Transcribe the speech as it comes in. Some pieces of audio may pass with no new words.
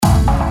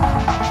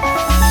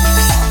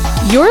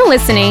You're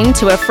listening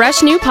to a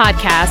fresh new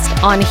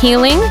podcast on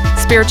healing,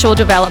 spiritual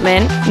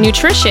development,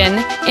 nutrition,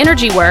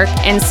 energy work,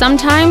 and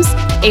sometimes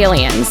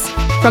aliens.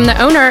 From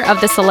the owner of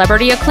the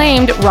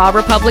celebrity-acclaimed Raw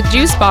Republic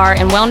Juice Bar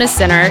and Wellness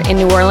Center in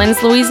New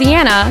Orleans,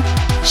 Louisiana,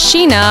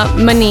 Sheena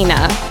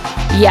Manina.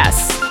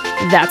 Yes,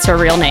 that's her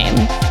real name.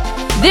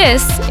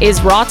 This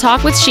is Raw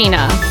Talk with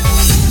Sheena.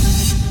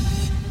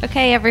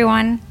 Okay,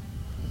 everyone.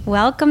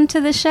 Welcome to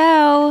the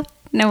show.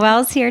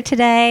 Noelle's here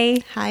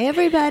today. Hi,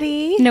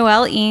 everybody.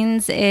 Noelle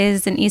Eanes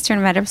is an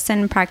Eastern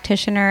medicine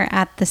practitioner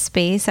at The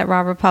Space at Raw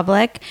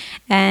Republic,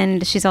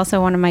 and she's also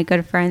one of my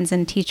good friends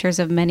and teachers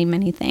of many,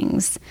 many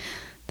things.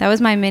 That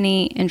was my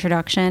mini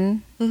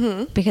introduction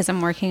because I'm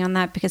working on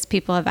that because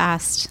people have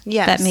asked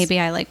that maybe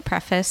I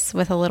preface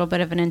with a little bit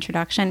of an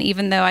introduction,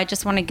 even though I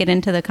just want to get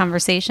into the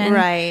conversation.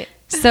 Right.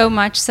 So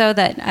much so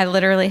that I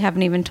literally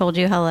haven't even told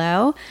you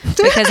hello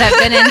because I've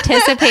been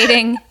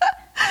anticipating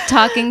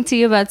talking to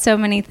you about so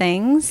many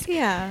things.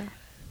 Yeah.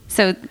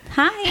 So,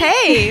 hi.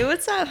 Hey,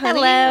 what's up, honey?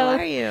 Hello. How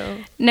are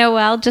you?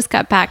 Noelle just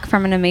got back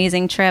from an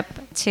amazing trip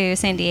to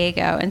San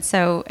Diego.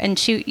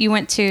 And you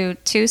went to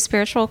 2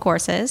 spiritual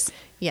courses.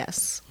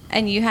 Yes.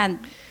 And you had,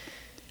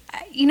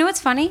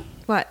 what's funny?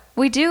 What?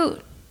 We do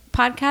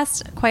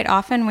podcasts quite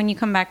often when you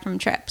come back from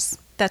trips.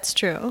 That's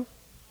true.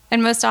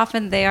 And most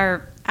often they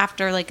are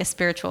after a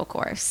spiritual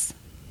course.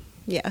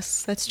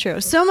 Yes, that's true.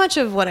 So much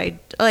of what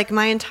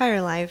my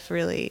entire life,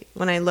 really,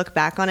 when I look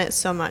back on it,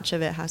 so much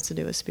of it has to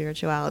do with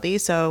spirituality.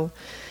 So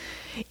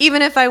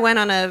even if I went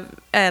on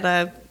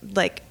a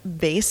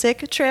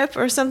basic trip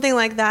or something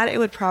like that, it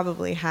would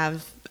probably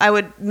I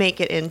would make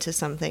it into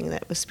something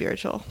that was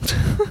spiritual.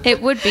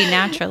 It would be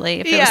naturally.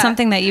 If it was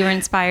something that you were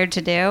inspired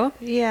to do,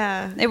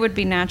 it would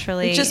be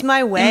naturally it's just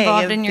my way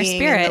involved of in your being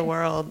spirit. in the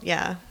world.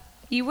 Yeah.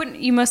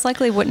 You most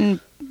likely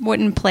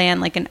wouldn't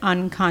plan an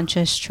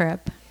unconscious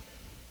trip.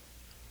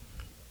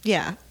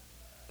 Yeah.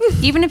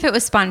 Even if it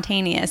was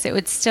spontaneous, it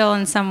would still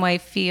in some way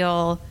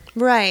feel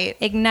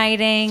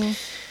igniting,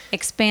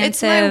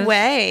 expansive. It's my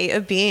way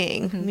of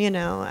being,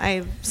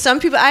 I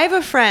have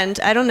a friend,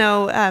 I don't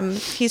know,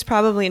 he's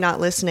probably not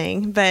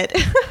listening, but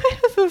I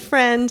have a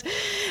friend,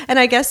 and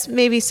I guess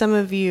maybe some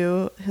of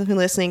you who are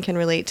listening can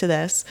relate to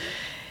this.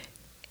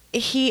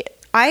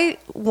 I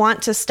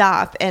want to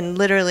stop and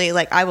literally,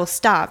 I will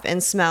stop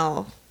and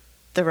smell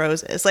the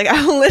roses.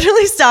 I will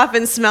literally stop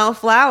and smell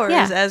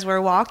flowers as we're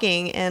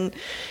walking, and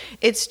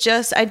it's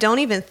just, I don't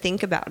even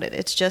think about it.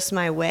 It's just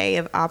my way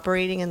of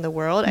operating in the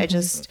world.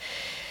 And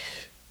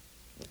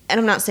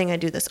I'm not saying I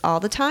do this all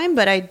the time,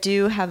 but I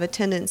do have a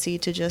tendency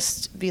to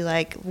just be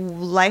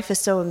life is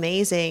so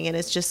amazing, and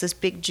it's just this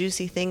big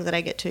juicy thing that I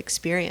get to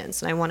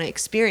experience, and I want to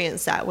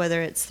experience that,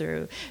 whether it's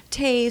through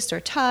taste or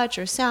touch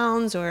or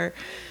sounds or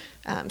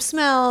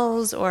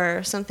smells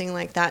or something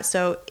like that.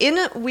 So in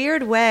a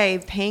weird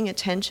way, paying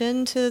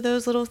attention to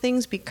those little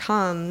things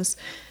becomes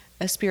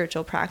a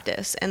spiritual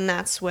practice, and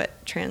that's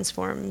what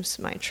transforms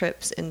my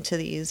trips into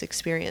these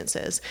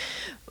experiences.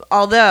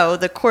 Although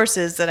the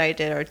courses that I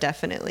did are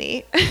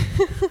definitely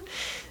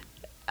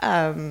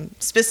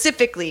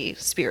specifically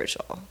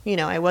spiritual.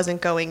 I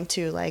wasn't going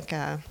to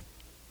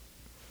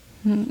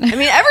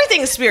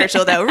everything's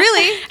spiritual though,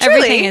 really.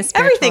 Everything is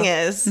spiritual. Everything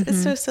is. Mm-hmm.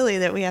 It's so silly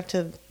that we have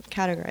to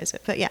categorize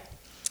it, but yeah.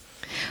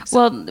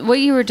 Well, what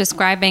you were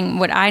describing,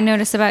 what I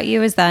notice about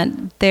you is that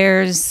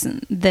there's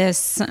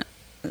this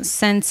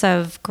sense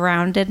of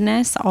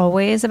groundedness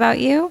always about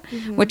you,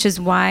 which is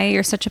why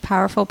you're such a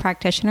powerful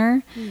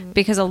practitioner,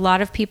 because a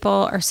lot of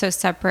people are so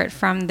separate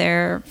from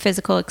their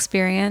physical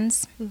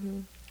experience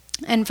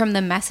and from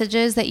the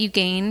messages that you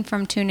gain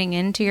from tuning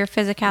into your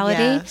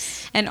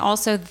physicality, and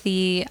also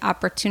the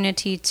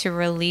opportunity to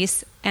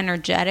release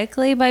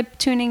energetically by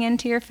tuning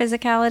into your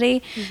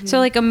physicality.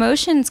 So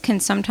emotions can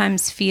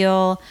sometimes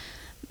feel,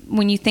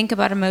 when you think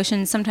about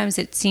emotions, sometimes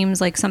it seems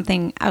like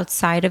something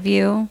outside of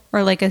you,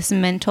 or a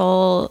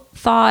mental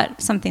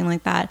thought, something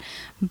like that.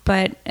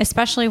 But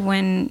especially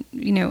when,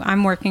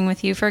 I'm working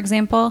with you, for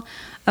example,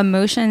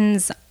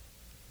 emotions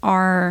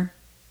are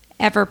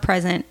ever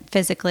present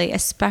physically,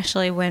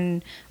 especially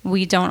when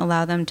we don't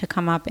allow them to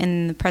come up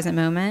in the present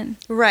moment.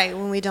 Right,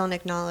 when we don't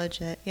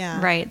acknowledge it.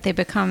 Yeah. Right, they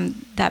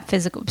become that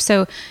physical. And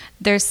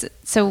that's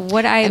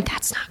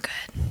not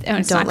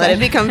good. Don't let it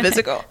become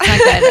physical. It's not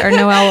good. Or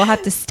Noelle will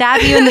have to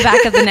stab you in the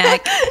back of the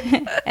neck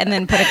and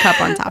then put a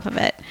cup on top of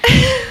it.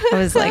 I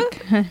was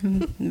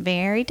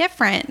very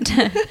different.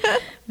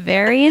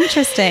 Very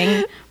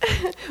interesing.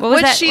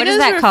 What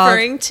Sheena's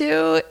referring called?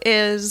 to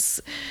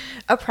is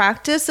a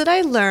practice that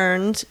I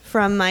learned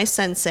from my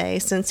sensei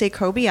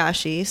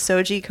Kobayashi,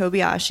 Soji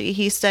Kobayashi.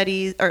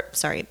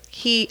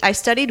 I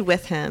studied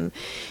with him.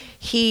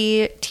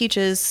 He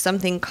teaches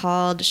something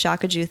called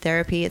Shakuju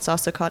therapy. It's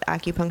also called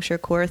acupuncture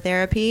core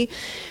therapy.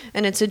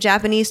 And it's a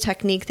Japanese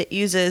technique that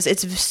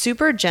it's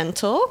super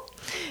gentle.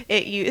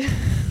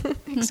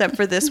 Except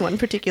for this one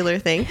particular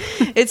thing.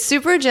 It's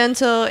super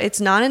gentle. It's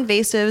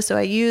non-invasive. So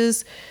I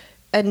use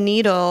a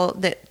needle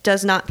that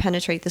does not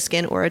penetrate the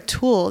skin, or a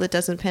tool that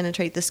doesn't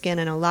penetrate the skin,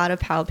 and a lot of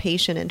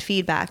palpation and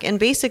feedback. And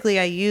basically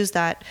I use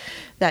that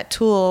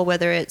tool,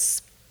 whether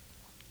it's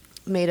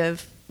made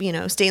of,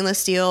 stainless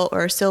steel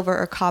or silver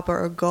or copper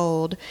or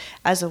gold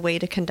as a way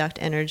to conduct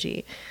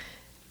energy.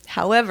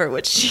 However,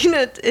 what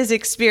Sheena is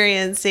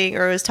experiencing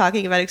or was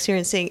talking about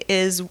experiencing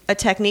is a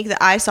technique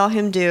that I saw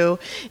him do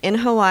in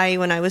Hawaii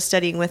when I was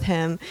studying with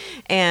him,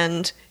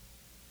 and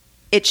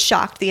it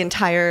shocked the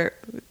entire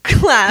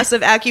class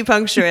of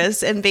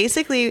acupuncturists. And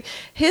basically,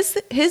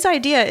 his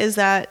idea is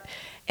that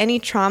any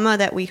trauma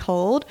that we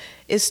hold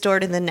is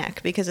stored in the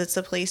neck because it's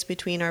the place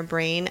between our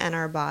brain and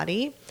our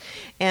body.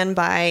 And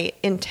by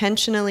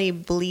intentionally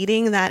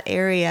bleeding that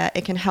area,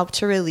 it can help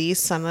to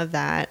release some of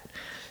that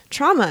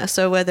trauma.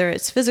 So whether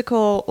it's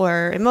physical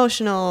or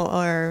emotional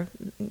or,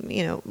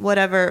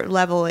 whatever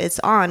level it's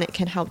on, it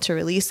can help to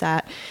release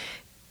that.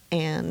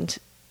 And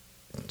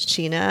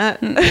Sheena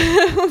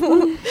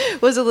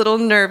was a little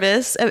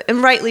nervous,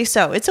 and rightly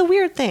so. It's a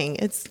weird thing.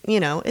 It's,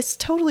 it's a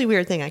totally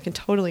weird thing. I can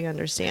totally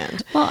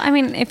understand. Well,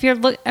 if you're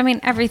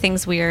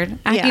everything's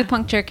weird.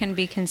 Acupuncture can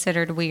be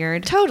considered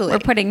weird. Totally. We're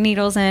putting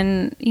needles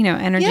in,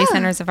 energy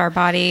centers of our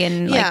body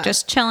and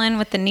just chilling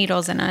with the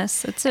needles in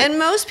us. And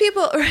most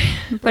people,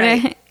 but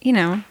right.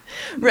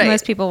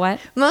 Most people what?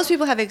 Most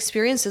people have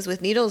experiences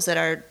with needles that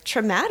are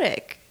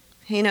traumatic.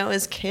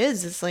 As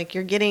kids, it's like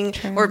you're getting,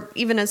 True. Or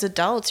even as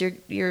adults,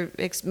 your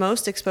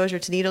most exposure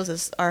to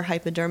needles are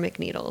hypodermic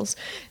needles,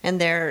 and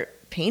they're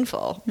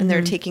painful, and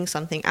they're taking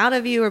something out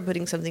of you or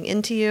putting something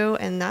into you,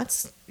 and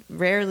that's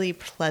rarely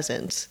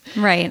pleasant.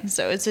 Right.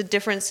 So it's a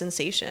different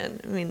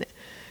sensation.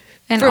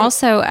 And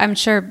also, I'm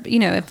sure,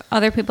 if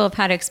other people have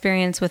had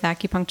experience with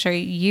acupuncture,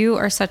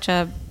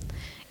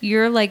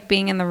 you're like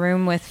being in the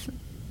room with.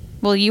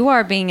 Well, you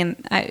are being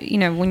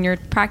in, when you're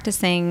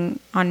practicing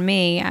on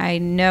me, I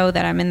know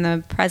that I'm in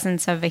the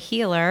presence of a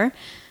healer,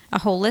 a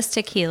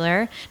holistic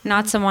healer,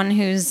 not someone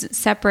who's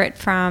separate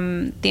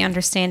from the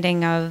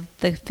understanding of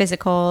the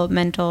physical,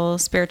 mental,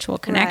 spiritual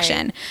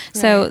connection. Right.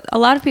 So a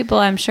lot of people,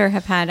 I'm sure,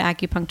 have had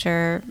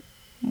acupuncture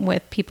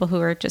with people who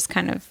are just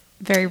kind of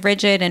very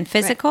rigid and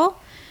physical.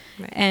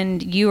 Right.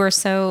 And you are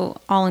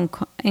so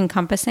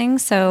all-encompassing.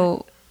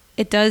 So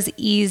it does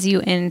ease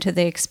you into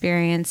the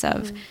experience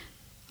of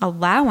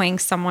allowing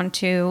someone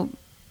to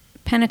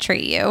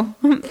penetrate you,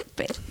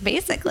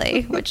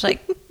 basically, which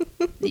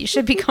you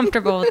should be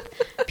comfortable with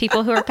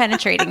people who are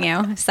penetrating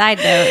you. Side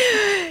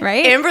note,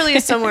 right? Amberly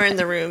is somewhere in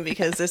the room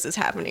because this is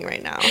happening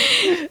right now.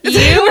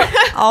 You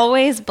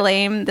always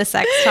blame the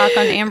sex talk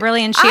on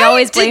Amberly, and she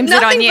always blames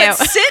it on you.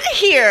 But sit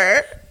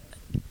here,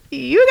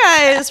 you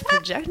guys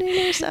projecting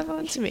yourself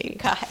onto me,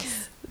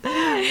 guys.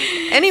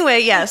 Anyway,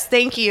 yes,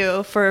 thank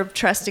you for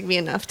trusting me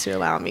enough to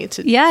allow me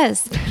to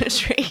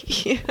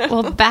penetrate you.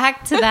 Well,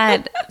 back to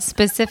that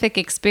specific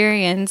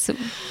experience,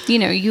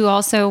 you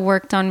also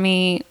worked on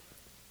me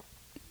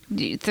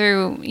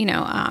through, we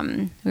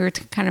were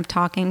kind of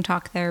talk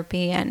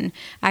therapy and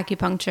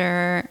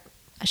acupuncture,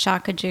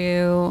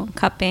 shakaju,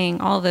 cupping,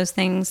 all of those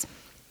things.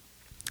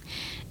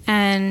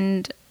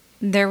 And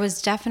there was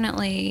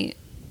definitely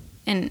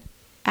an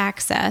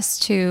access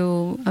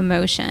to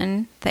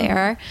emotion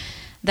there.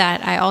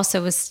 That I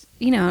also was,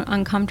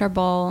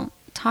 uncomfortable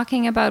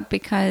talking about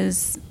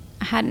because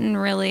I hadn't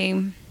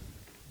really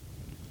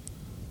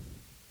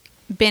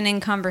been in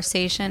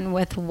conversation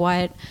with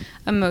what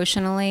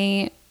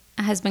emotionally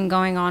has been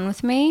going on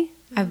with me.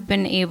 I've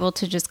been able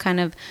to just kind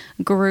of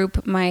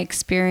group my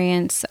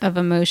experience of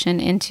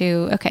emotion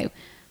into, okay,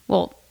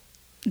 well,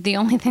 the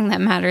only thing that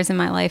matters in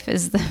my life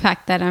is the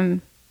fact that I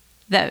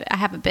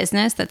have a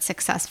business that's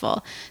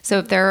successful. So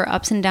if there are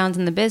ups and downs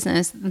in the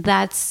business,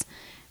 that's,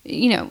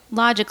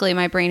 logically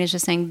my brain is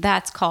just saying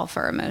that's call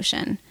for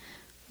emotion.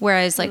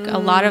 Whereas a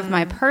lot of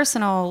my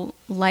personal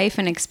life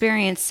and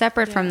experience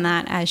separate from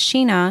that as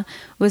Sheena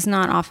was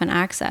not often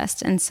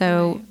accessed. And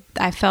so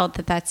I felt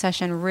that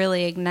session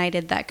really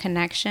ignited that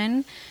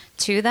connection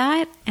to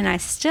that. And I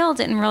still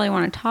didn't really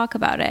want to talk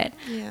about it.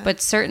 Yeah.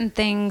 But certain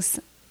things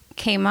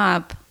came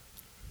up,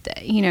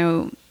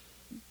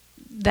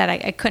 that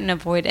I couldn't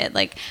avoid it.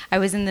 I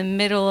was in the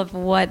middle of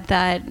what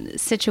that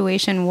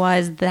situation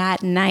was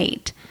that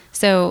night.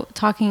 So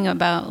talking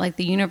about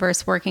the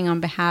universe working on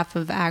behalf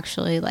of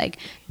actually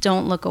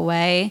don't look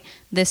away.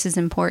 This is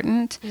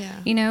important.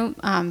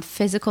 Yeah.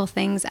 Physical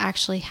things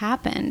actually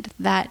happened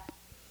that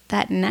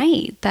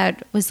night.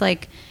 That was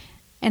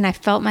and I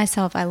felt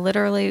myself. I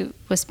literally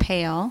was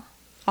pale.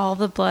 All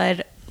the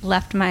blood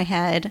left my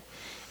head,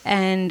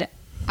 and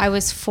I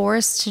was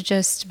forced to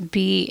just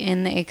be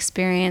in the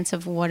experience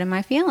of what am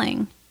I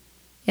feeling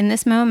in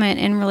this moment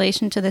in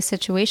relation to the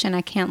situation.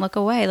 I can't look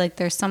away.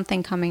 There's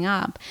something coming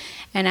up.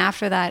 And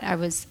after that, I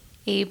was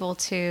able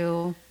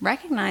to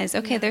recognize,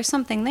 okay, there's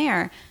something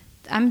there.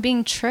 I'm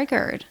being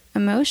triggered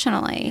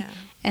emotionally. Yeah.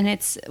 And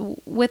it's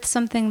with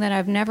something that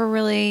I've never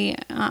really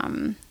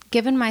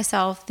given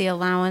myself the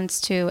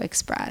allowance to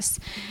express.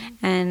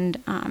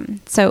 And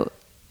so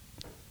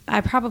I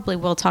probably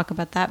will talk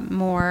about that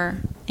more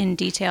in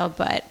detail,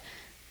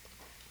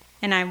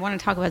 and I want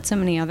to talk about so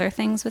many other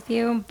things with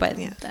you, but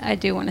I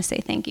do want to say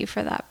thank you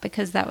for that,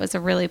 because that was a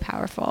really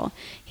powerful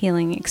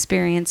healing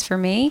experience for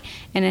me,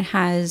 and it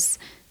has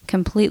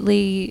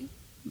completely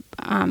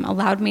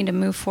allowed me to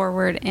move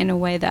forward in a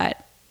way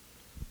that,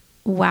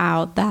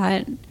 wow,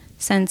 that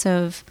sense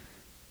of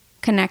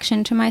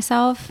connection to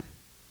myself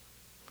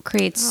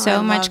creates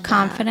so much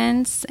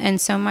confidence and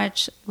so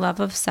much love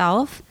of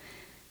self.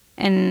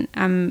 And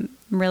I'm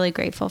really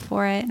grateful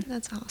for it.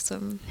 That's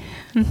awesome.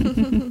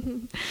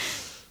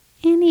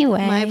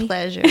 Anyway. My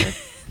pleasure.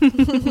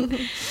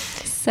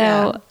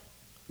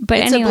 But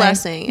it's anyway, a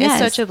blessing.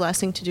 yes. It's such a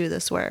blessing to do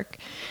this work.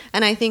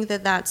 And I think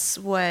that that's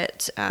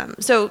what,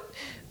 so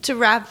to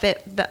wrap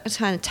it,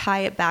 kind of tie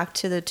it back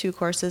to the 2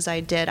 courses I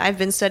did, I've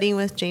been studying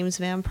with James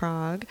Van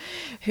Praagh,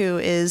 who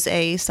is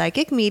a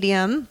psychic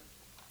medium,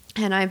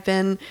 and I've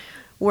been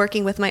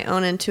working with my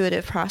own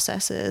intuitive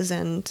processes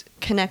and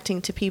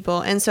connecting to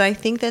people. And so I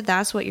think that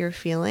that's what you're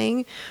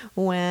feeling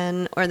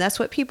or that's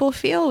what people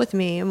feel with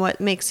me. And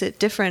what makes it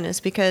different is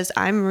because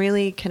I'm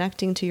really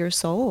connecting to your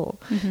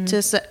soul.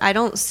 I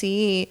don't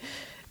see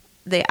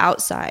the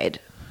outside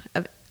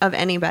of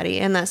anybody.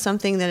 And that's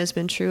something that has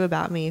been true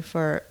about me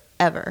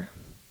forever.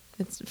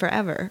 It's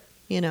forever,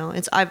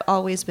 I've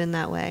always been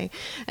that way.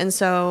 And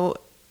so,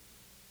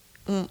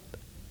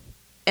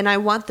 and I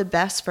want the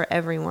best for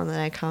everyone that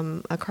I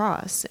come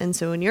across. And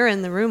so when you're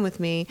in the room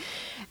with me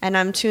and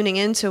I'm tuning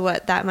into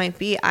what that might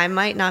be, I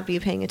might not be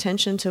paying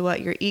attention to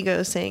what your ego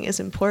is saying is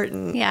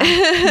important. Yeah.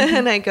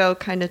 And I go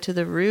kind of to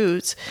the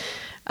root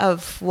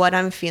of what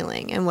I'm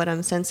feeling and what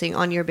I'm sensing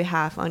on your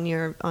behalf, on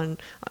your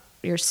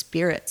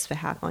spirit's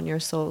behalf, on your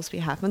soul's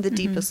behalf, on the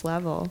deepest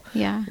level.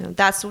 Yeah.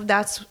 That's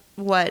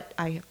what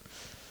I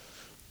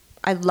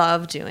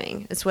love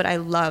doing. It's what I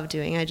love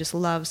doing. I just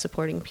love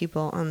supporting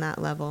people on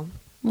that level.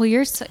 Well,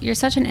 you're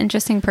such an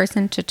interesting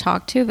person to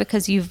talk to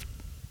because you've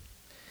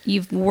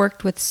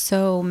worked with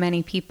so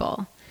many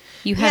people.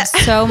 You have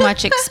so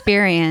much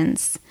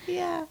experience.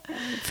 Yeah.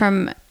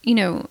 From,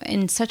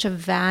 in such a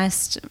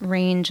vast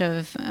range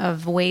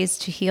of ways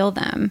to heal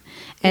them.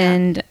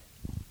 And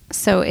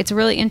so it's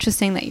really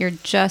interesting that you're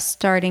just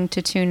starting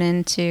to tune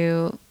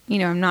into,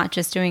 I'm not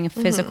just doing a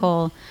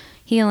physical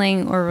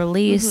healing or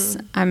release.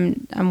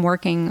 I'm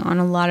working on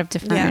a lot of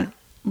different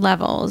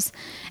levels.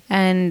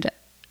 And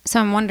so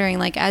I'm wondering,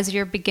 like, as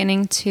you're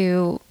beginning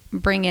to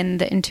bring in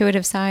the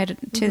intuitive side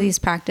to these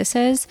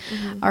practices,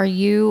 are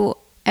you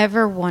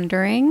ever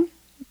wondering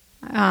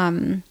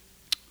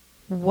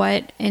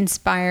what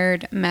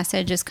inspired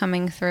message is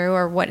coming through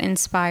or what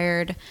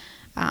inspired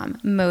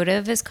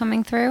motive is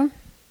coming through?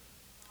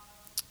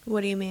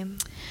 What do you mean?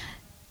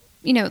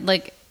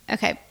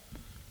 Okay,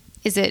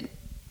 is it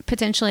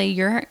potentially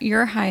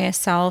your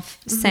highest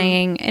self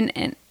saying,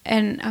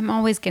 and I'm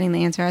always getting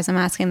the answer as I'm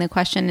asking the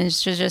question,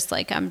 is just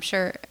like, I'm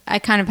sure I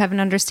kind of have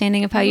an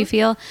understanding of how you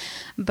feel,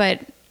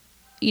 but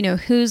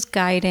who's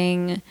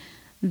guiding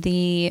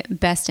the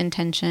best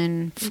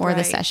intention for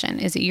the session?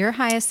 Is it your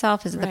highest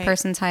self? Is it the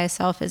person's highest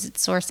self? Is it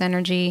source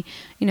energy?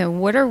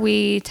 What are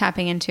we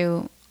tapping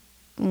into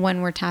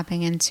when we're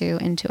tapping into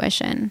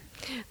intuition?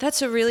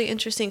 That's a really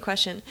interesting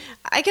question.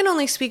 I can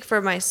only speak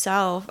for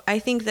myself. I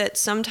think that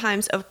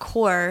sometimes, of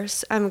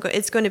course,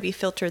 it's going to be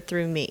filtered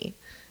through me.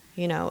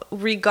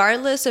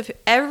 Regardless of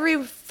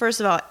first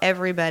of all,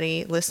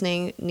 everybody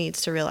listening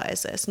needs to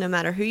realize this. No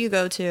matter who you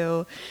go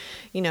to,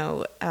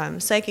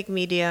 psychic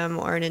medium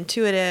or an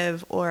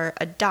intuitive or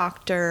a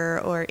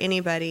doctor or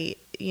anybody,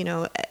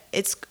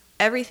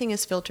 everything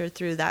is filtered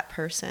through that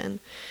person.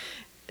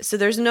 So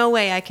there's no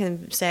way I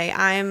can say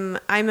I'm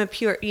a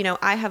pure,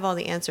 I have all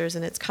the answers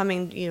and it's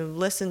coming,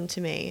 listen to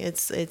me.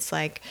 It's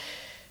like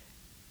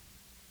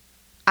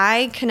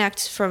I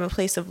connect from a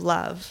place of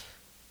love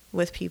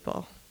with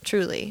people.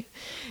 Truly.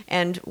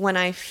 And when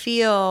I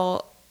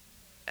feel,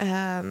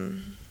 I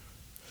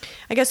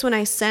guess when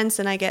I sense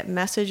and I get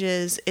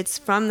messages, it's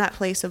from that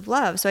place of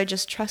love. So I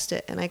just trust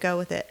it and I go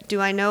with it.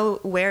 Do I know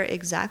where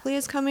exactly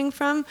it's coming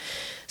from?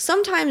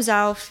 Sometimes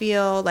I'll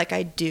feel like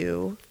I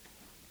do.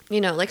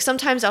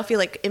 Sometimes I'll feel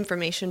like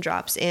information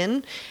drops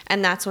in,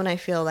 and that's when I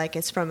feel like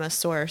it's from a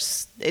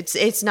source.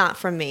 It's not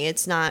from me.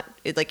 It's not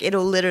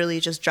it'll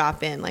literally just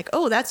drop in like,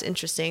 oh, that's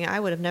interesting.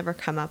 I would have never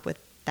come up with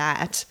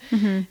that.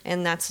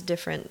 And that's a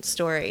different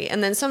story.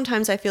 And then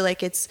sometimes I feel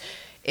like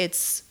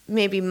it's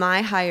maybe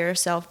my higher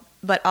self,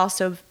 but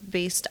also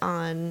based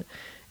on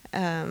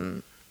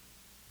I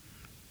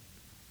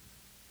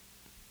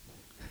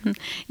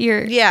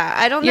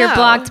don't know. You're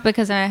blocked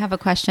because I have a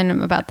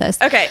question about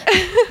this. Okay.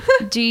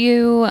 Do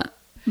you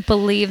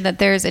believe that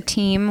there's a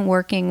team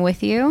working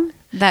with you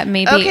that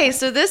maybe... Okay,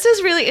 so this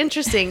is really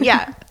interesting.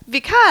 Yeah,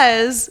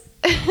 because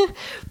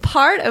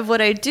part of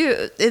what I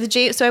do,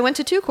 so I went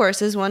to 2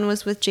 courses. One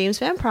was with James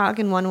Van Praagh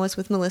and one was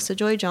with Melissa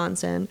Joy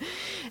Johnson.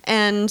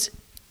 And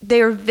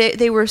they were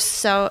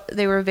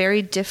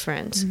very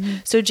different.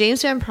 So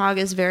James Van Praagh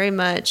is very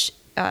much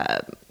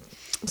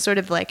sort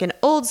of like an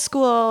old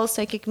school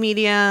psychic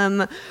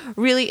medium,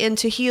 really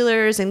into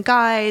healers and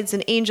guides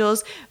and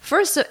angels.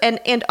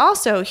 And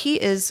also he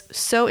is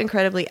so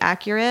incredibly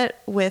accurate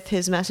with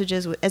his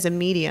messages as a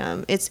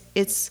medium.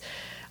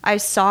 I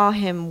saw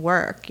him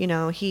work.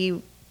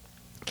 He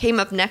came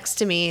up next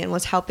to me and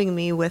was helping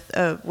me with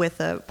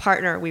a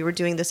partner. We were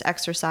doing this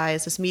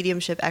exercise, this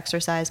mediumship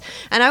exercise,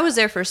 and I was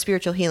there for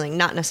spiritual healing,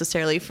 not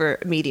necessarily for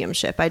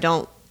mediumship. I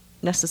don't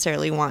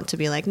necessarily want to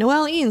be like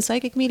Noelle Eanes,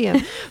 psychic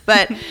medium,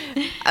 but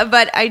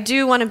I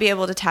do want to be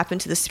able to tap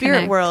into the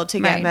spirit world to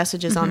get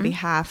messages on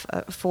behalf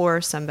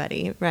for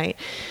somebody, right?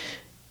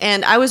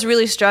 And I was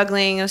really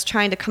struggling. I was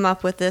trying to come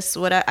up with this,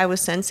 what I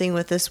was sensing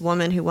with this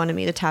woman who wanted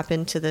me to tap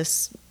into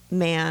this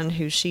man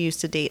who she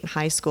used to date in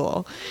high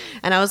school.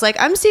 And I was like,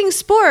 I'm seeing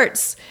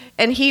sports.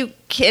 And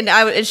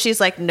she's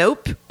like,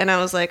 nope. And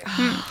I was like,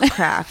 oh,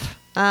 crap.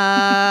 Well,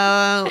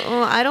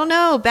 I don't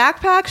know.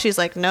 Backpack? She's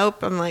like,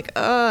 nope. I'm like,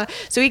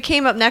 So he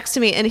came up next to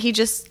me and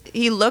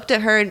he looked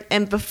at her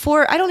and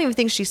before, I don't even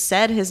think she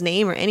said his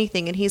name or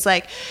anything. And he's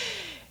like,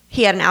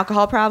 he had an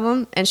alcohol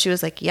problem. And she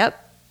was like, yep.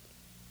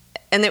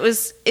 And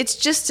it's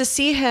just to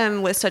see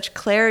him with such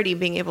clarity,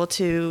 being able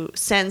to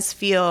sense,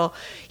 feel,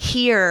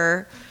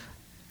 hear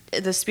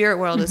the spirit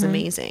world is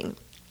amazing.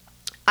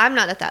 I'm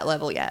not at that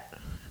level yet.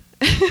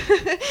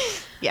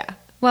 Yeah.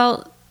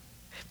 Well,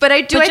 but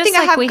I think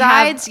I have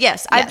guides.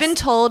 Yes. I've been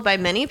told by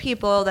many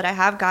people that I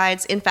have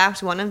guides. In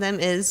fact, one of them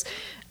is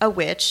a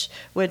witch,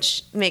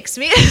 which makes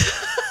me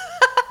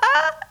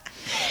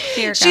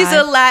Dear God.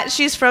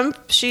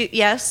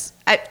 Yes.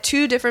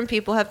 Two different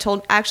people have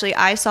told, actually,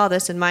 I saw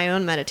this in my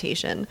own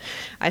meditation.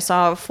 I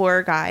saw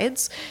 4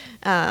 guides.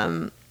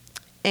 And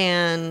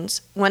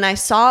when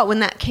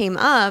that came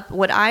up,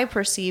 what I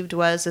perceived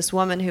was this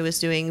woman who was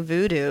doing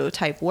voodoo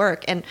type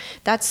work. And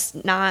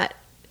I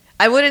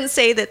wouldn't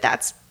say that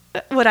that's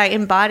what I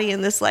embody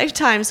in this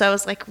lifetime. So I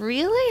was like,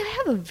 really? I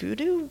have a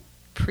voodoo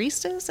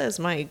priestess as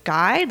my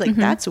guide? Like,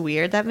 that's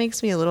weird. That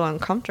makes me a little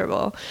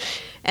uncomfortable.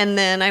 And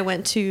then I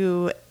went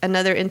to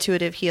another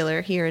intuitive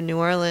healer here in New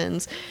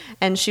Orleans,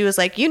 and she was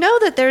like, you know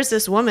that there's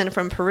this woman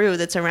from Peru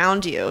that's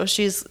around you.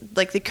 She's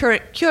like the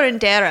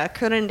curandera.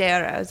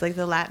 Curandera is like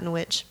the Latin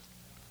witch.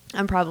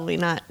 I'm probably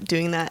not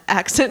doing that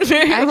accent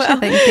very well. I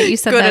think that you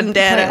said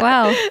that quite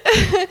well.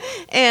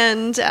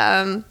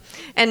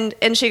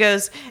 And she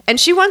goes, and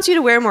she wants you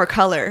to wear more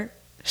color.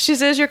 She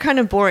says you're kind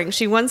of boring.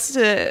 She wants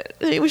you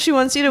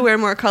to wear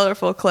more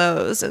colorful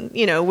clothes and,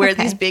 wear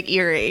these big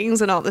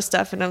earrings and all this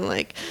stuff. And I'm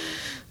like,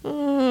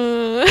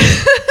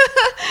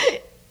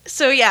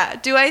 So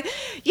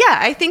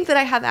I think that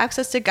I have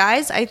access to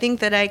guides. I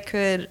think that I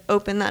could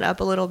open that up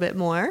a little bit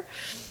more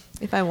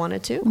if I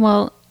wanted to.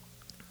 Well,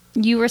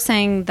 you were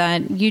saying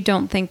that you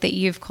don't think that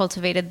you've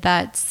cultivated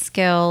that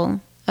skill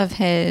of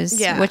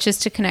his, which is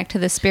to connect to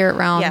the spirit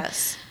realm.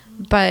 Yes.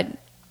 But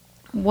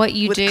what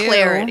you do,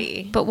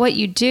 clarity. But what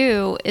you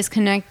do is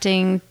very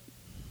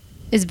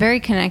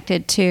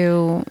connected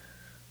to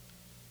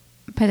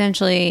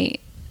potentially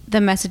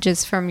the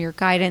messages from your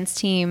guidance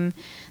team,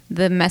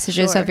 the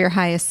messages of your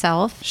highest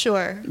self.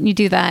 Sure. You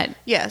do that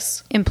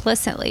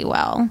implicitly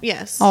well.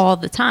 Yes. All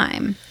the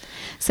time.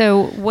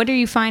 So what are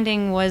you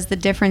finding was the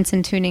difference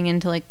in tuning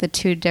into like the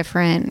 2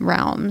 different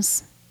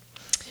realms?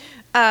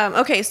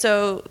 Okay,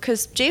 so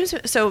because James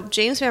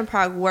Van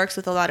Praagh works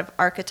with a lot of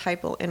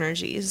archetypal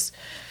energies,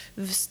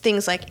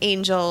 things like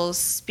angels,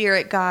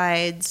 spirit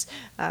guides,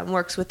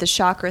 works with the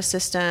chakra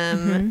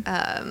system,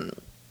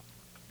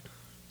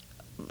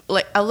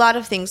 like a lot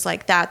of things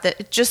like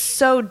that just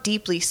so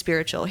deeply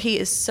spiritual. He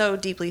is so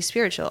deeply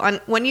spiritual.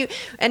 And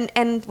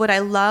what I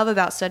love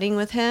about studying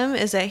with him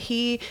is that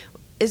he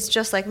is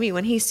just like me.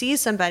 When he sees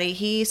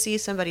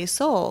somebody's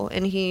soul,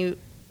 and he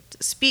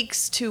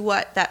speaks to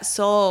what that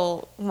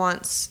soul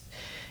wants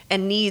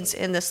and needs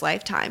in this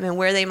lifetime and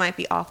where they might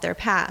be off their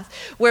path.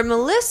 Where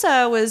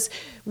Melissa was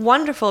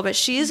wonderful, but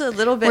she's a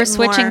little bit more... We're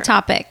switching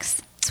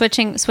topics.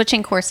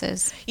 Switching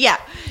courses. Yeah.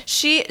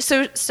 So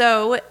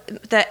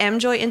the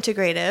MJoy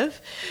Integrative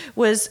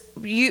was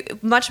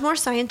much more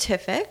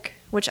scientific,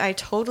 which I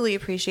totally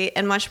appreciate,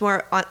 and much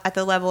more at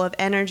the level of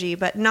energy,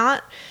 but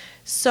not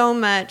so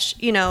much,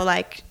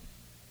 like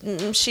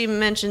she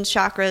mentioned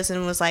chakras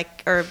and was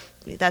like, or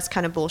that's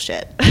kind of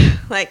bullshit.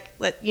 Like,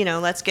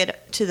 let's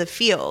get to the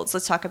fields.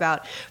 Let's talk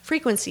about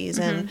frequencies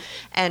and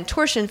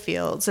torsion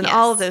fields and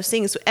all of those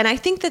things. And I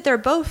think that they're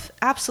both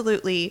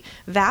absolutely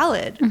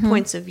valid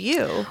points of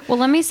view. Well,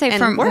 let me say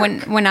from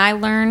when I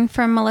learned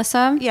from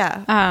Melissa,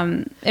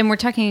 and we're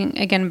talking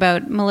again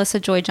about Melissa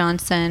Joy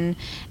Johnson,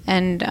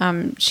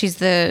 and she's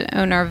the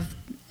owner of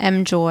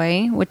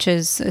MJoy, which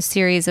is a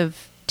series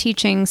of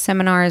teaching,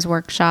 seminars,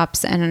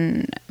 workshops,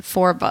 and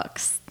 4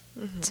 books.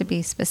 To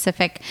be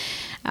specific.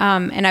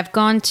 And I've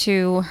gone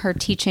to her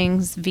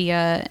teachings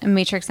via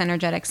Matrix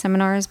Energetic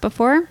seminars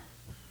before.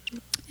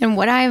 And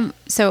what I'm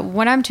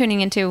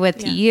tuning into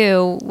with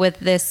you with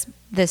this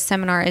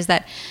seminar is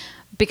that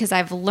because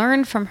I've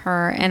learned from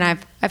her and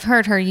I've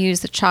heard her use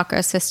the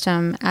chakra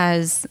system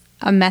as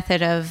a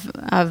method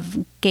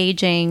of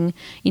gauging,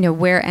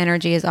 where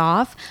energy is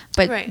off,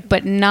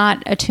 but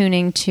not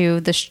attuning to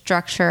the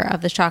structure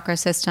of the chakra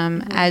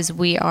system as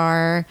we've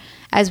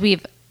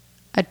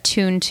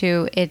attuned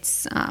to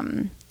its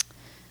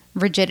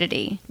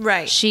rigidity.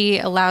 Right. She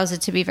allows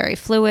it to be very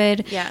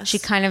fluid. Yes. She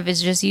kind of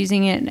is just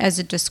using it as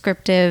a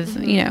descriptive,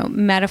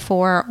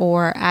 metaphor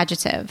or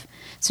adjective.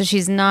 So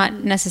she's not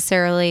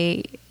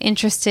necessarily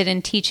interested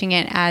in teaching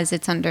it as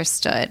it's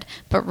understood,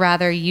 but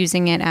rather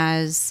using it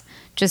as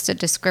just a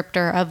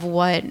descriptor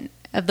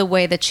of the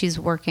way that she's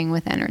working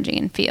with energy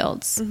and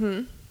fields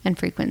and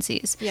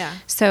frequencies. Yeah.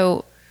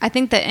 So I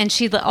think that, and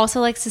she also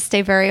likes to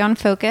stay very on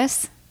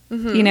focus,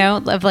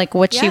 of like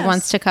what she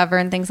wants to cover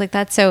and things like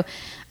that. So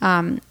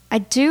I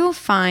do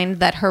find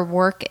that her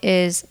work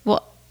is,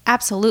 well,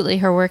 absolutely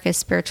her work is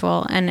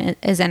spiritual and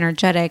is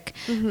energetic,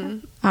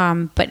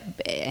 but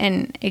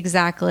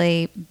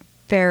exactly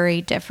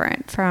very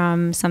different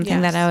from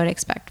something that I would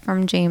expect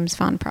from James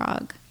Van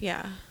Praagh.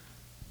 Yeah.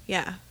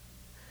 Yeah.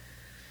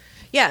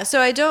 Yeah.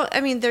 So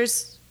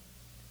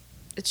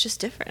it's just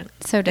different.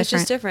 So different. It's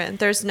just different.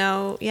 There's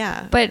no,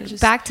 But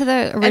back to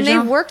the original. And they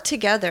work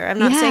together. I'm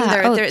not saying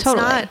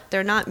totally.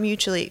 they're not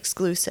mutually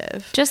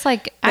exclusive. Just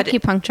like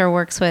acupuncture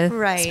works with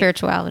Right.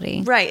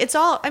 spirituality. Right. It's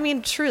all,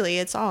 truly,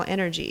 it's all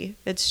energy.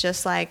 It's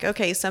just like,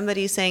 okay,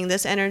 somebody's saying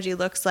this energy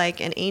looks like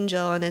an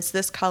angel and it's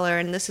this color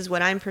and this is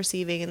what I'm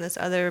perceiving, and this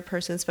other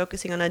person's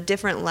focusing on a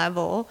different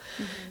level,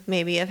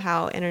 maybe, of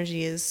how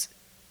energy is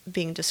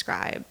being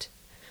described,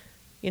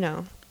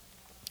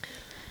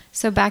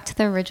 So back to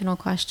the original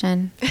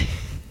question,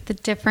 the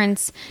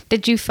difference,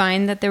 did you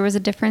find that there was a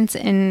difference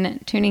in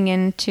tuning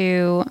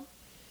into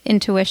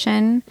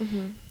intuition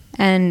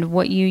and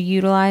what you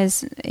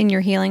utilize in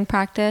your healing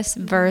practice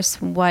versus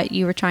what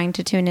you were trying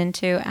to tune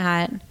into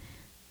at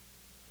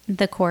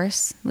the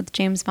course with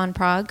James Van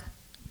Praagh?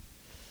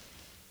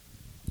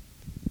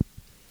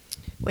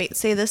 Wait,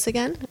 say this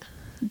again?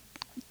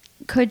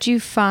 Could you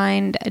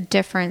find a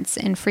difference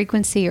in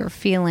frequency or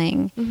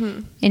feeling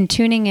in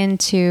tuning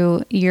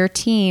into your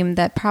team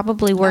that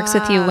probably works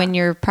with you when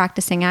you're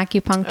practicing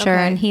acupuncture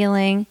and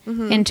healing,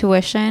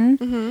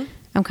 intuition?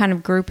 I'm kind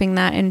of grouping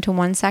that into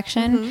one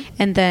section,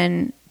 and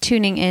then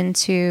tuning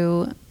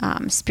into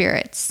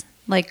spirits,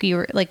 like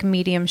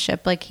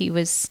mediumship, like he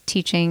was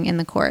teaching in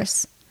the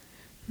course.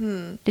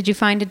 Did you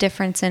find a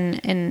difference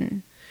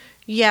in?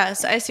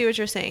 Yes, I see what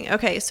you're saying.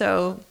 Okay,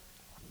 so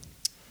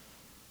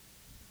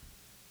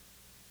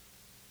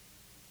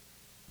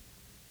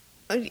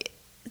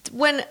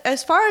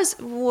as far as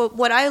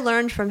what I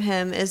learned from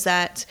him is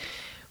that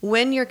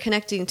when you're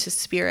connecting to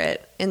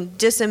spirit and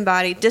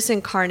disembodied,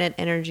 disincarnate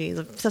energy,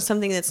 so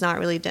something that's not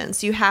really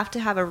dense, you have to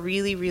have a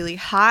really, really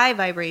high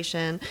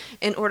vibration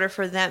in order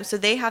for them. So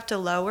they have to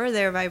lower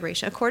their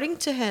vibration. According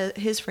to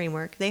his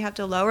framework, they have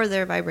to lower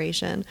their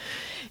vibration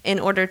in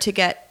order to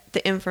get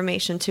the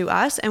information to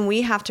us, and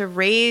we have to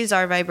raise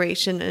our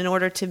vibration in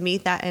order to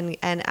meet that and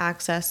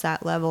access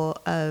that level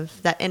of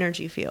that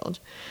energy field,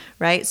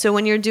 right? So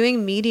when you're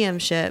doing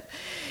mediumship,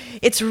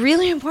 it's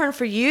really important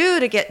for you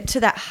to get to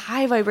that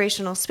high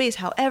vibrational space,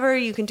 however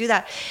you can do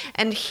that.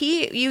 And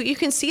you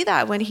can see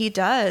that when he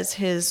does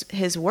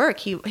his work.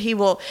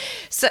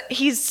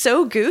 He's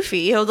so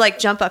goofy. He'll like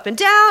jump up and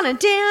down and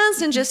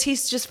dance, and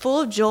he's just full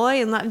of joy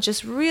and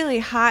just really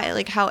high,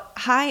 like how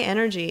high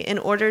energy in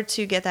order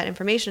to get that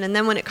information. And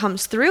then when it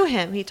comes through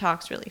him, he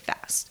talks really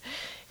fast.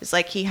 It's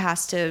like he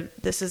has to,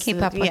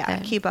 keep up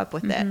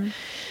with it.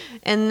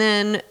 And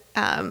then,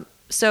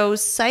 so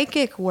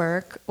psychic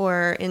work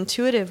or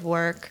intuitive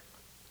work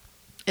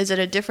is at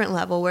a different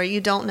level where you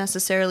don't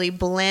necessarily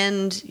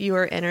blend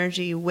your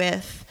energy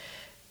with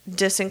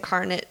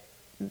disincarnate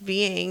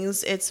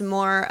beings. It's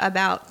more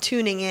about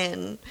tuning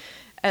in.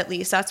 At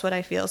least that's what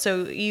I feel.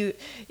 So you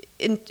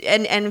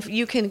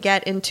can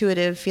get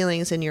intuitive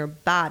feelings in your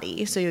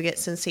body. So you get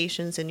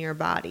sensations in your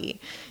body.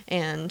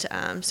 And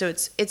so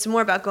it's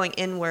more about going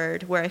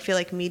inward, where I feel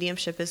like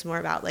mediumship is more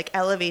about like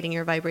elevating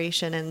your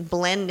vibration and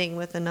blending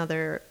with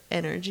another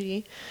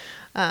energy.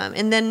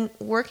 And then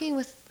working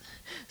with,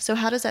 so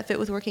how does that fit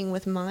with working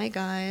with my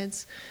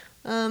guides?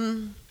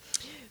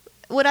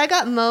 What I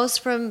got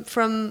most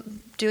from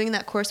doing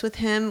that course with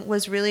him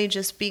was really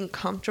just being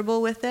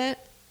comfortable with it.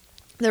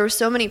 There were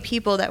so many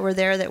people that were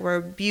there that were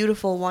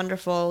beautiful,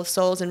 wonderful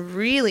souls and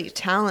really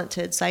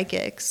talented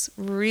psychics.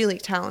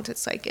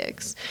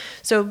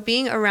 So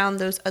being around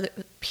those other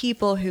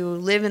people who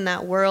live in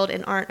that world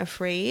and aren't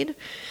afraid,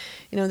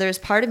 there's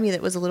part of me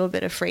that was a little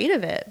bit afraid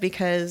of it,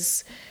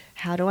 because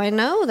how do I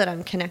know that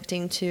I'm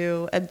connecting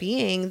to a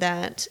being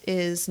that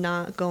is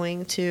not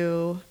going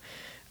to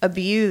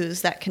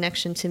abuse that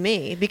connection to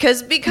me?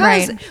 Because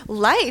right.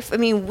 Life,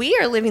 we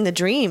are living the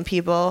dream,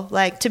 people.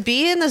 Like, to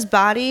be in this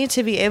body,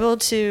 to be able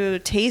to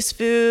taste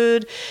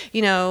food,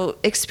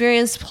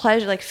 experience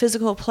pleasure, like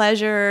physical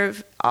pleasure,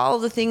 all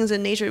the things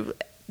in nature,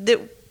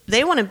 that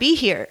they want to be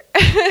here.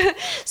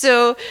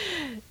 So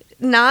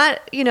not,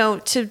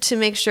 to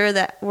make sure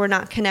that we're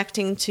not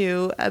connecting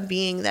to a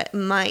being that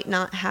might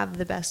not have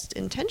the best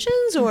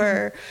intentions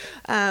or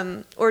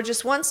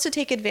just wants to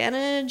take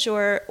advantage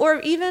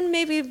or even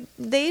maybe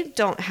they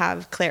don't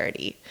have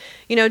clarity.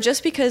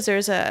 Just because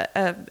there's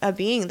a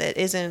being that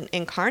isn't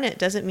incarnate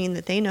doesn't mean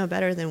that they know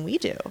better than we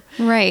do.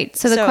 Right.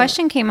 So the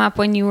question came up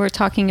when you were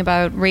talking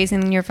about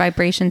raising your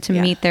vibration to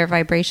meet their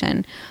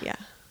vibration. Yeah.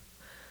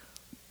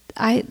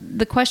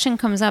 The question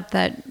comes up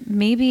that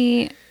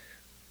maybe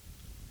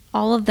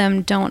all of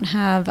them don't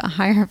have a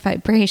higher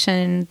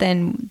vibration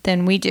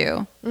than we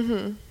do.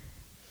 Mm-hmm.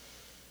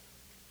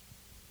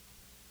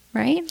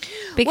 Right?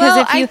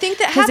 Because I think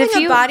that having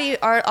a body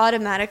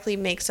automatically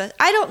makes us...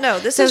 I don't know.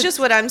 This is just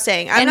what I'm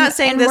saying. I'm not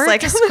saying this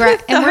like...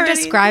 and we're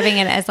describing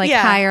it as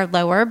high or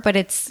lower, but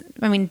it's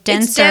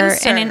denser.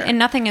 And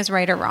nothing is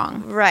right or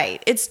wrong.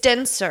 Right. It's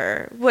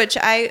denser, which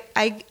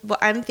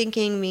I'm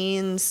thinking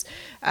means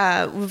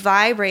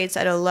vibrates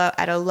at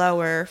a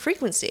lower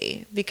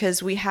frequency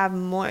because we have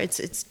more...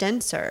 It's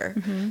denser.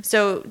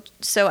 Mm-hmm.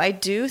 So I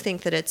do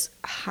think that it's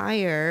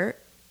higher...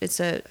 It's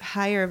a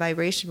higher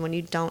vibration when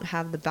you don't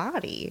have the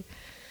body.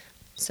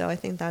 So I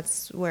think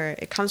that's where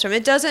it comes from.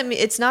 It doesn't mean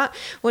it's not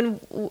when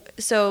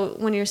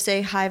you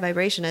say high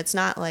vibration, it's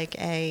not like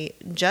a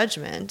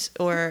judgment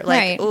or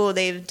like, oh,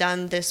 they've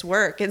done this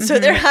work. And so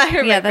they're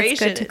higher vibration. Yeah, that's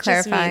good to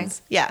clarify.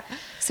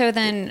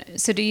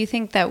 So do you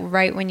think that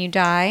right when you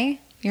die,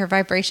 your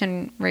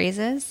vibration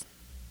raises?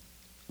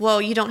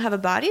 Well, you don't have a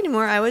body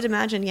anymore. I would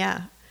imagine,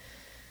 yeah.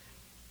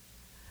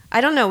 I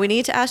don't know. We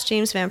need to ask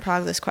James Van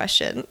Praagh this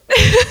question.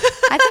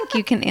 I think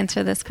you can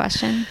answer this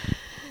question.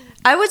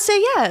 I would say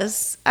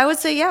yes.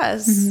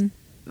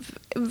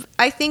 Mm-hmm.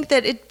 I think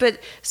that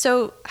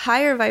so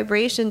higher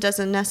vibration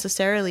doesn't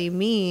necessarily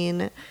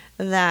mean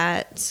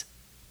that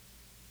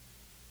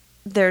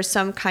there's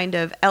some kind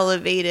of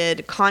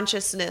elevated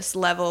consciousness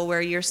level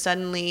where you're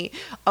suddenly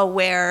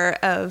aware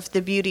of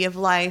the beauty of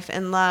life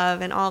and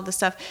love and all the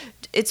stuff.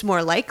 It's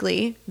more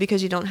likely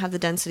because you don't have the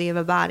density of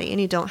a body and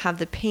you don't have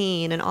the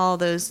pain and all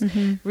those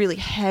really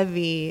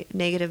heavy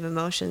negative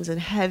emotions and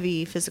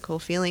heavy physical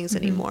feelings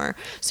anymore.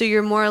 So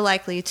you're more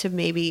likely to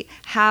maybe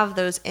have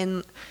those,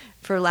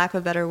 for lack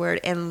of a better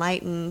word,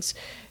 enlightened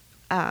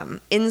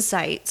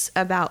insights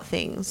about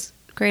things.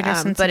 Greater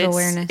sense of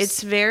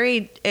awareness.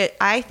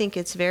 I think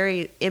it's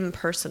very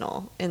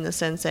impersonal in the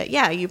sense that,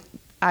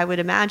 I would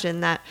imagine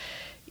that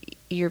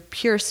you're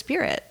pure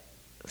spirit.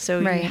 So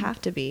you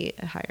have to be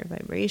a higher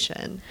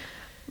vibration.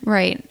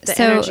 Right. The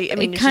so energy,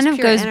 it kind of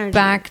goes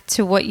back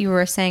to what you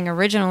were saying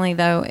originally,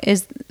 though,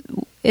 is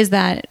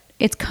that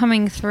it's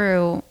coming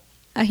through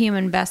a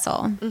human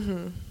vessel.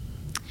 Mm-hmm.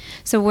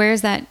 So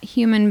where's that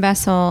human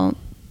vessel?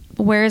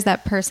 Where is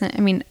that person?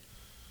 I mean,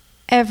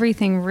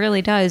 everything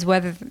really does,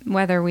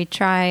 whether we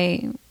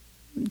try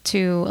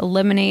to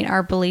eliminate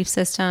our belief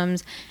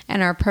systems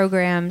and our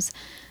programs.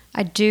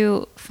 I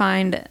do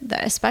find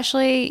that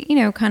especially,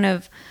 kind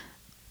of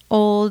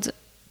old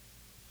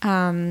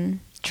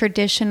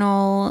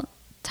traditional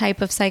type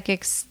of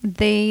psychics,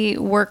 they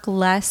work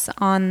less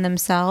on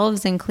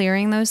themselves and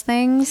clearing those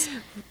things.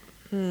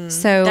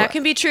 So that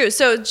can be true.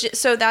 So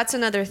that's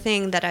another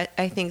thing that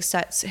I think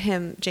sets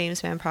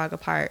James Van Praagh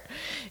apart,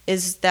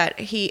 is that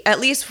he,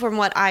 at least from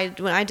when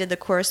I did the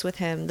course with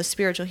him, the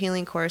spiritual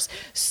healing course,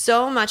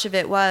 so much of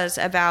it was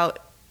about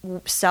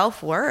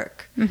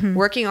self-work,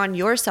 working on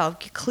yourself,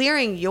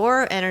 clearing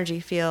your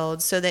energy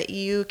field so that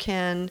you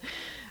can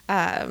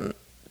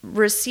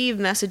receive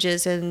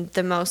messages in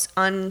the most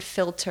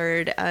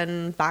unfiltered,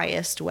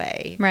 unbiased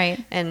way.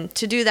 Right. And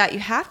to do that, you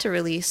have to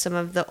release some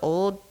of the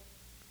old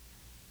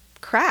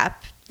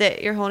crap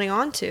that you're holding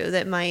on to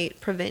that might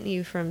prevent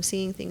you from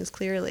seeing things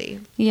clearly.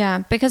 Yeah,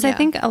 because I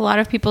think a lot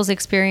of people's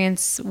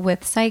experience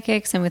with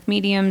psychics and with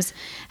mediums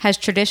has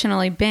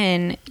traditionally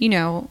been,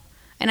 and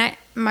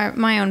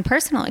my own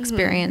personal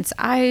experience,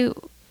 I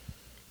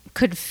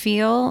could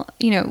feel,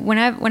 when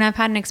I've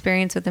had an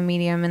experience with a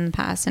medium in the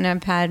past, and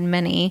I've had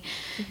many,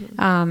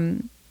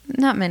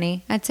 not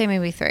many, I'd say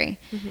maybe 3.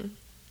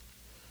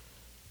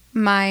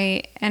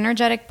 My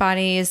energetic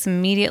body is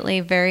immediately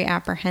very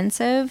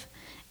apprehensive,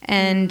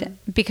 and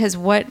because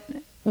what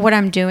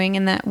I'm doing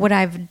and what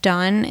I've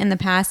done in the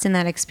past in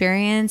that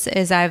experience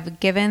is I've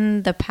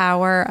given the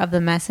power of the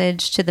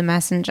message to the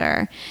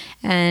messenger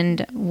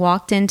and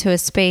walked into a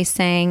space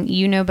saying,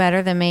 you know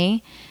better than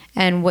me,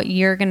 and what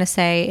you're going to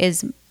say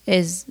is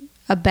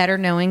a better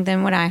knowing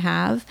than what I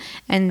have,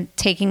 and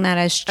taking that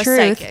as truth.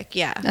 A psychic,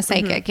 yeah. A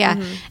psychic,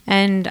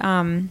 And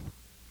a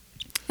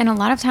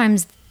lot of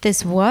times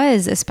this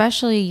was,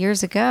 especially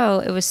years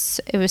ago, it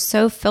was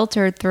so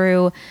filtered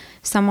through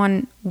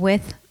someone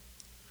with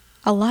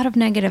a lot of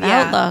negative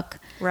outlook.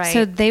 Right.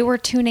 So they were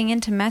tuning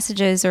into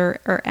messages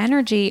or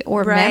energy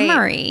or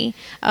memory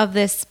of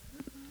this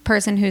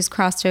person who's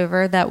crossed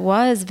over that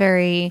was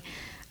very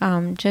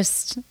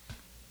just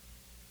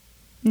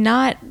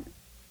not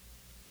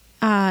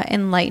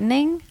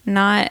enlightening,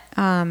 not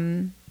a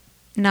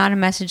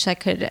message that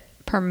could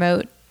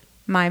promote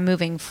my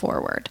moving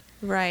forward.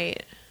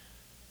 Right.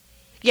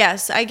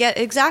 Yes, I get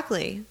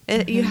exactly.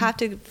 You have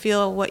to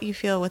feel what you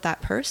feel with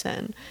that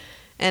person.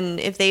 And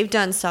if they've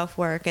done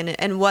self-work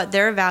and what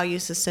their value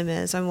system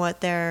is and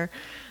where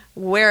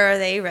are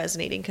they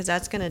resonating? Because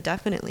that's going to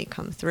definitely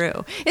come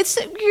through.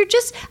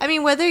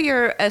 Whether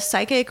you're a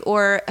psychic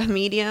or a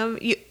medium,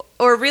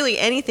 or really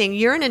anything,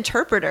 you're an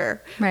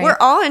interpreter. Right. We're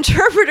all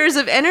interpreters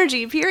of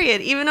energy, period.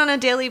 Even on a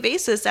daily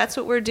basis, that's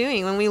what we're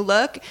doing. When we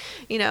look,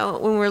 when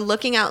we're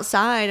looking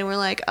outside and we're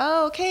like,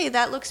 oh, okay,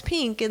 that looks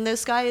pink and the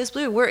sky is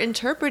blue. We're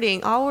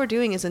interpreting. All we're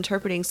doing is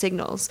interpreting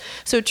signals.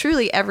 So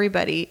truly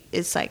everybody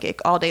is psychic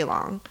all day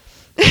long.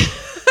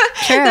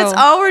 True. That's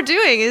all we're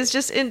doing is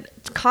just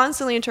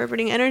constantly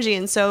interpreting energy.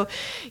 And so,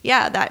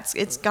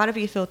 it's got to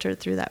be filtered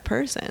through that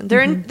person.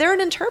 They're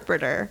an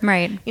interpreter.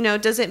 Right.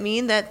 Does it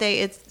mean that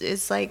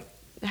it's like,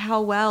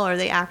 how well are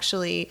they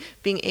actually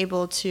being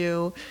able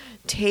to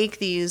take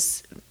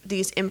these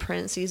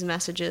imprints, these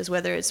messages,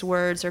 whether it's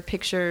words or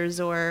pictures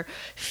or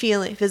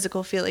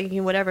physical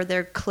feeling, whatever,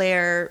 their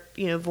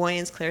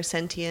clairvoyance,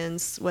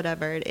 clairsentience,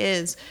 whatever it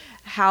is,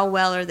 how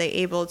well are they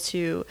able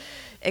to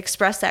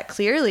express that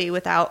clearly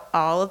without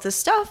all of the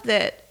stuff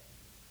that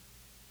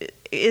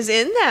is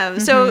in them?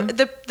 So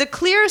the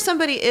clearer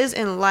somebody is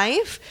in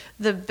life,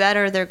 the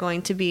better they're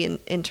going to be in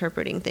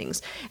interpreting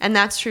things. And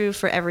that's true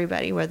for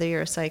everybody, whether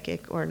you're a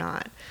psychic or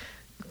not.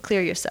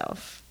 Clear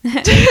yourself.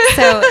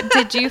 So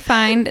did you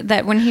find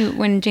that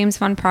when James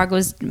Van Praagh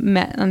was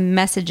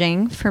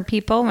messaging for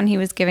people, when he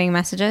was giving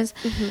messages,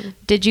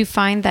 did you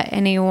find that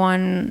any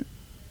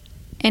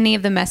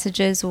of the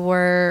messages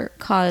were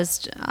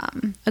caused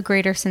a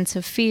greater sense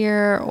of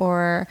fear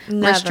or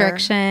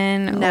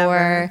restriction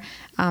or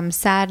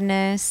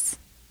sadness?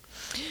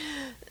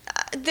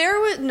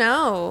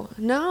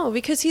 No,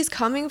 because he's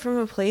coming from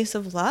a place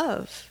of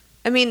love.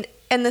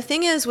 And the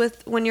thing is,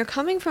 when you're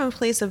coming from a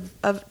place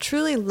of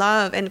truly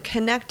love and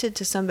connected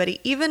to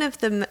somebody, even if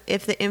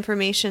the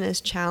information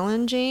is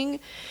challenging,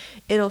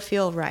 it'll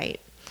feel right.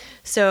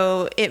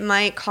 So it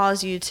might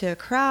cause you to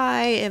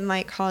cry. It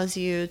might cause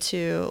you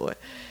to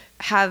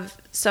have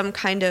some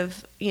kind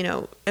of,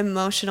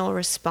 emotional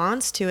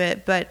response to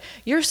it. But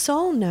your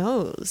soul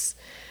knows.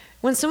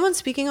 When someone's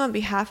speaking on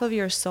behalf of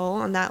your soul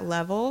on that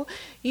level,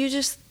 you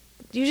just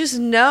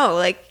know.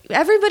 Like,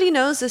 everybody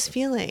knows this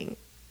feeling.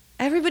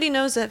 Everybody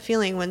knows that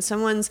feeling when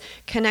someone's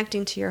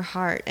connecting to your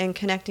heart and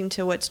connecting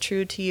to what's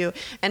true to you.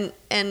 And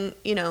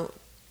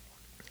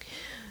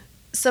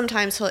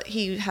sometimes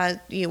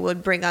he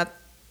would bring up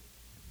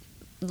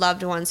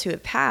loved ones who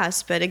have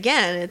passed, but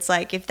again, it's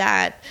like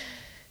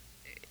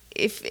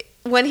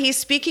when he's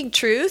speaking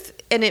truth,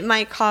 and it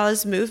might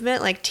cause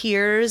movement, like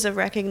tears of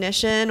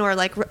recognition or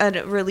like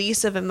a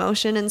release of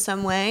emotion in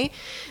some way,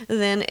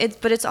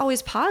 but it's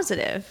always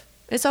positive.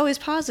 It's always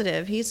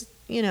positive. He's,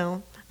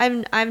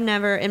 I've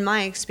never, in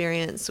my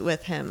experience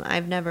with him,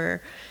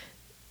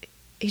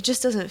 he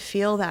just doesn't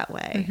feel that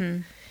way.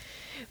 Mm-hmm.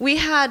 We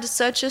had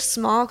such a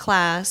small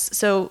class.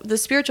 So the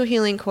spiritual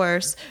healing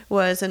course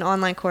was an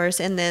online course,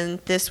 and then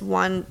this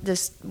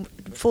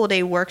full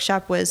day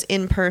workshop was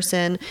in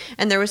person,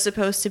 and there was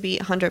supposed to be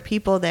 100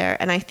 people there.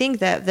 And I think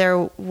that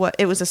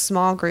it was a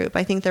small group.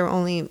 I think there were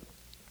only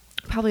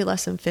probably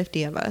less than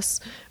 50 of us,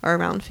 or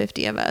around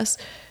 50 of us.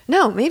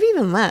 No, maybe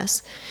even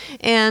less.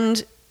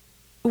 And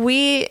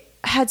we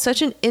had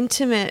such an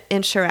intimate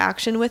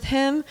interaction with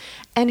him,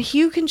 and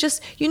you can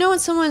just, when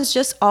someone's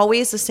just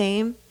always the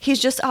same, he's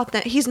just out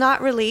there, he's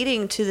not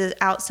relating to the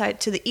outside,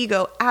 to the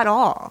ego at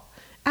all.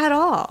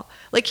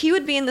 Like, he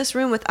would be in this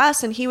room with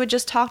us and he would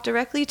just talk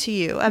directly to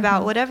you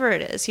about whatever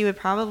it is. He would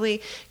probably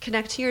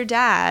connect to your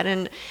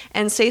dad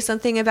and say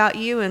something about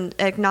you and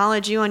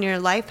acknowledge you on your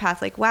life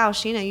path. Like, wow,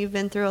 Sheena, you've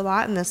been through a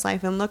lot in this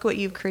life and look what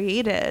you've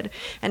created.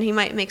 And he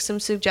might make some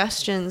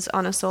suggestions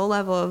on a soul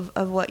level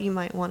of what you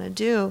might want to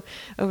do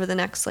over the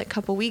next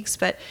couple weeks.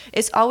 But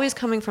it's always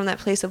coming from that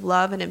place of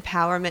love and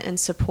empowerment and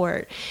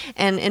support.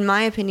 And in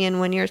my opinion,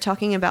 when you're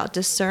talking about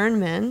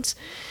discernment,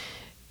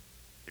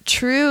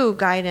 true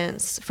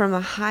guidance from a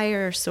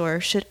higher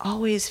source should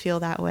always feel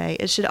that way.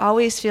 It should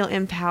always feel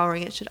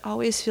empowering. It should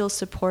always feel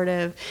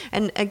supportive.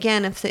 And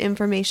again, if the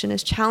information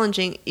is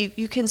challenging,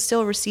 you can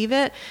still receive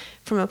it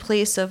from a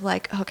place of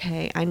like,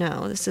 okay, I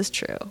know this is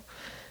true.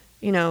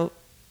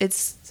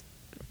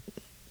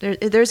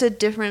 There's a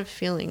different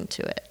feeling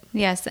to it.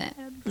 Yes,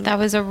 that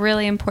was a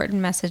really important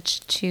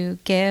message to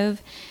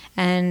give.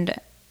 And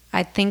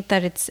I think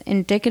that it's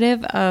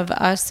indicative of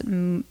us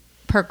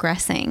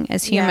progressing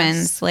as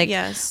humans.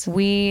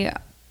 We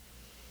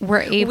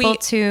were able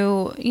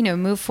to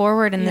move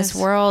forward in this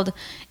world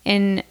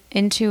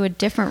into a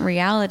different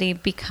reality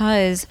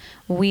because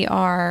we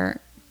are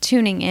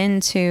tuning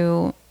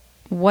into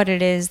what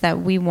it is that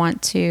we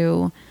want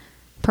to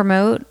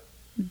promote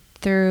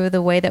through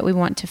the way that we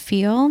want to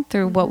feel,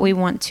 through what we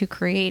want to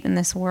create in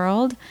this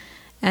world.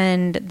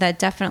 And that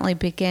definitely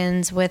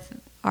begins with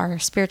our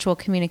spiritual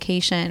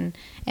communication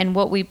and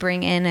what we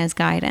bring in as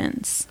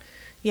guidance.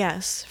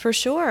 Yes, for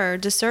sure.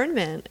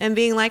 Discernment and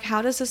being like,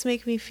 how does this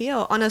make me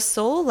feel on a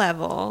soul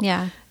level?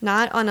 Yeah.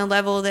 not on a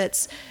level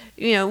that's,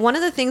 one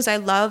of the things I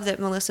love that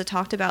Melissa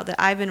talked about that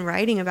I've been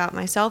writing about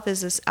myself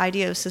is this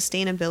idea of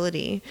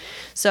sustainability.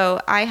 So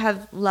I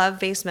have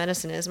love-based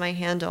medicine as my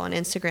handle on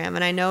Instagram,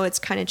 and I know it's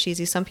kind of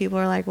cheesy. Some people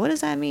are like, what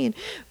does that mean?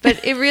 But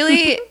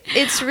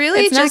it's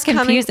really it's just not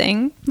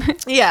confusing.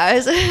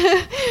 Yeah.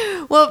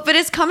 Well, but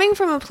it's coming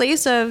from a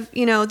place of,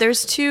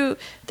 there's two,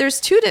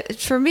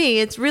 for me,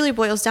 it really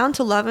boils down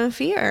to love and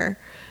fear.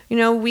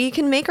 We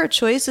can make our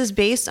choices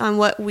based on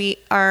what we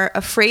are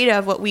afraid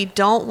of, what we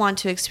don't want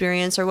to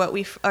experience, or what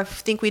we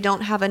think we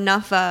don't have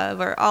enough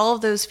of, or all of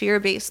those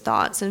fear-based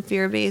thoughts and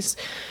fear-based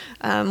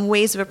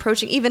ways of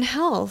approaching even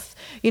health.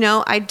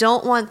 I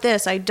don't want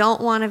this. I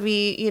don't want to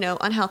be,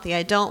 unhealthy.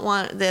 I don't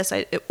want this.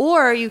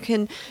 Or you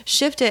can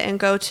shift it and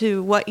go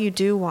to what you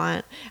do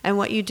want and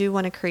what you do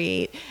want to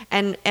create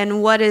and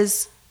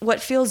what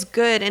feels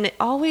good. And it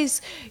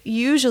always,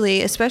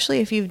 usually, especially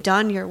if you've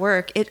done your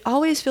work, it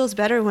always feels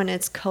better when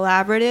it's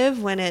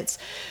collaborative, when it's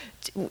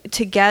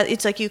together.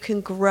 It's like you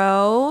can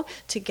grow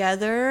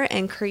together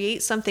and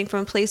create something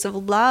from a place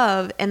of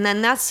love, and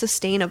then that's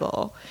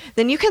sustainable.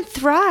 Then you can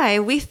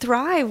thrive. We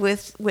thrive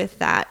with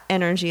that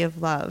energy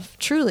of love,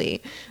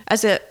 truly,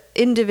 as an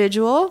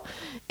individual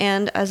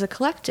and as a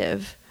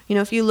collective.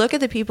 If you look at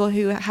the people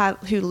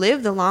who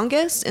live the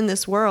longest in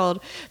this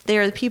world, they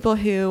are the people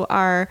who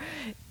are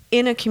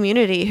in a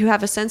community, who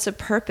have a sense of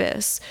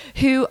purpose,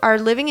 who are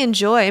living in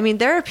joy. I mean,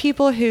 there are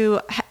people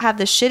who have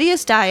the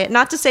shittiest diet,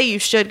 not to say you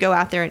should go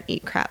out there and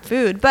eat crap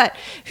food, but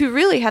who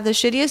really have the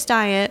shittiest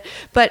diet,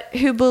 but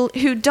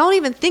who don't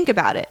even think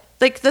about it.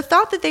 Like, the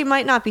thought that they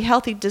might not be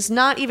healthy does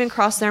not even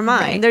cross their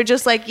mind. Right. They're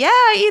just like, yeah,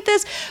 I eat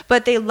this.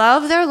 But they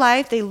love their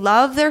life. They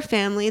love their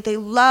family. They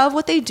love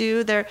what they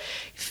do.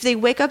 They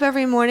wake up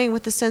every morning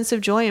with a sense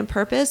of joy and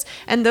purpose.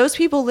 And those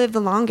people live the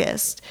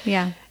longest.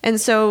 Yeah. And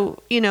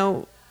so,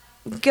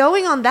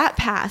 going on that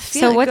path.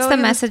 So what's the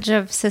message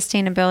of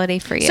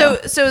sustainability for you?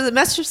 So the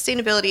message of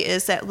sustainability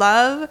is that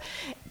love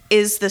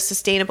is the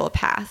sustainable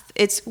path.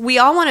 We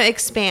all want to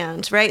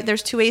expand, right?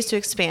 There's two ways to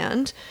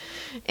expand.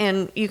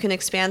 And you can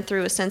expand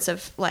through a sense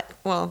of there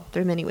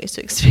are many ways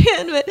to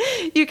expand, but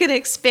you can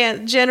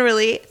expand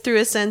generally through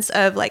a sense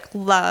of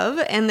love.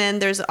 And then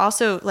there's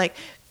also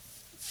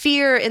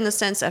fear in the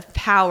sense of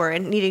power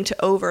and needing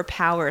to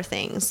overpower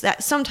things.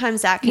 That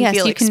sometimes that can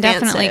feel expansive. Yes, you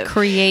can definitely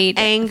create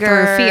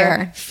anger,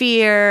 through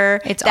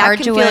fear. It's that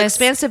arduous. Can feel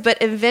expansive, but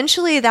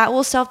eventually that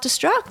will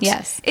self-destruct.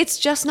 Yes. It's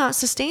just not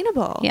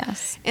sustainable.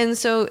 Yes. And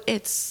so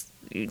it's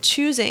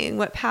choosing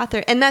what path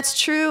and that's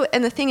true.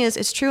 And the thing is,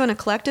 it's true on a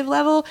collective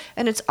level,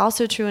 and it's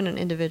also true on an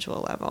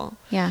individual level.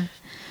 Yeah.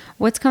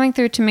 What's coming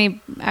through to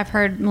me, I've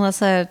heard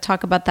Melissa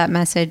talk about that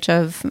message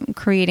of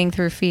creating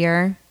through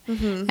fear.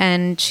 Mm-hmm.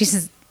 And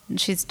she's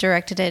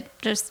directed it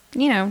just,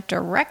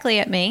 directly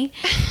at me.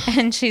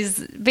 And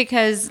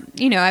because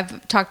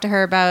I've talked to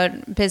her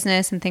about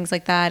business and things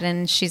like that.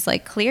 And she's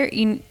like,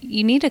 you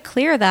need to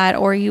clear that,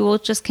 or you will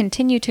just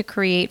continue to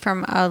create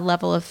from a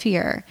level of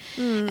fear.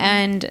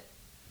 Mm.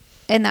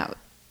 And that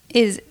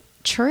is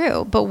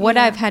true. But what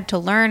I've had to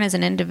learn as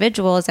an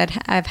individual is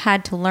that I've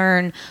had to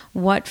learn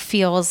what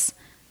does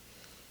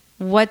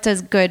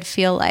good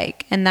feel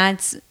like. And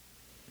that's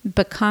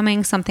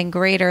becoming something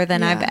greater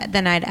than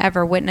I'd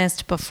ever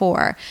witnessed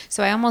before.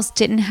 So I almost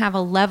didn't have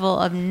a level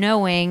of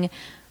knowing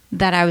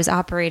that I was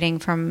operating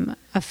from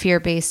a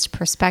fear-based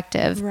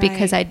perspective, right,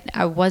 because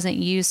I wasn't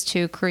used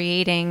to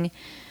creating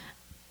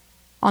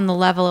on the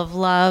level of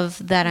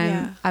love that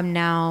I'm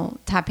now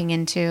tapping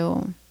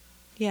into.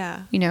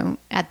 Yeah.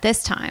 At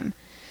this time.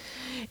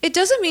 It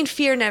doesn't mean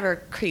fear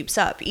never creeps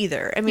up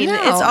either. I mean,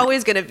 it's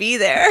always going to be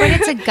there. But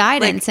it's a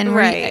guidance, and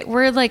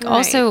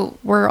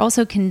we're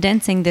also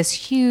condensing this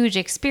huge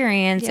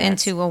experience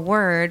into a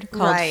word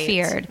called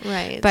feared.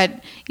 Right.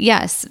 But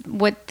yes,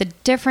 what the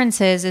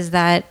difference is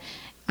that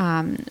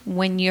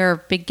when you're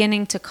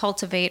beginning to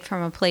cultivate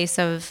from a place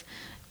of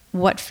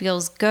what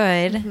feels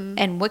good, mm-hmm,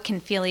 and what can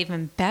feel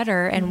even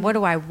better, and mm-hmm, what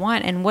do I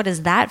want, and what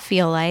does that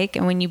feel like?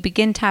 And when you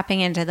begin tapping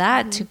into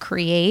that, mm-hmm, to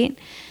create,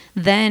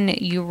 then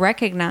you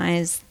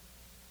recognize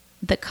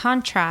the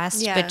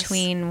contrast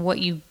between what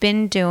you've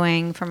been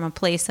doing from a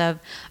place of,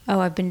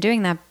 I've been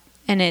doing that,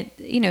 and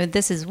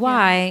this is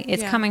why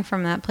it's coming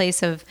from that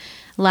place of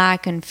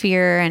lack and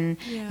fear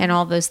and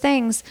all those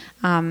things,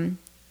 and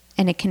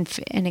it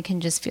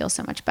can just feel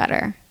so much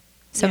better.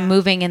 So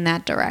moving in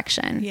that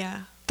direction.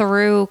 Yeah.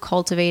 Through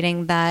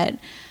cultivating that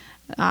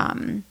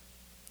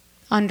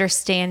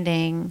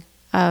understanding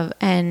of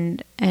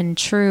and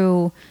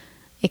true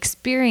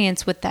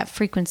experience with that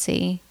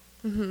frequency,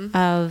 mm-hmm,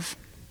 of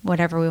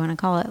whatever we want to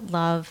call it,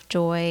 love,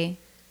 joy,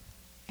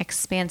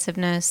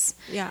 expansiveness,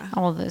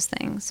 all of those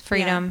things,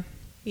 freedom.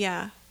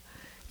 Yeah.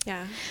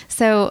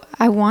 So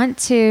I want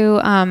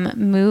to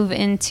move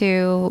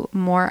into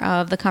more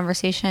of the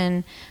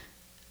conversation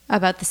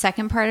about the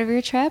second part of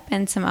your trip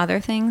and some other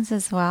things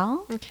as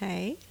well.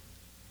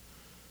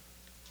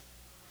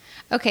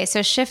 Okay,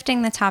 so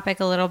shifting the topic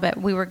a little bit,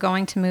 we were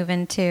going to move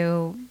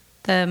into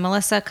the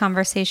Melissa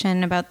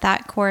conversation about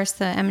that course,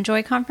 the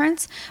M-Joy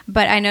conference,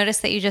 but I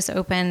noticed that you just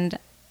opened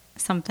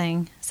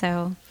something.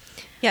 So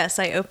yes,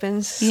 I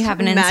opened. You have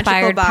an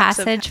inspired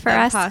passage for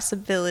us?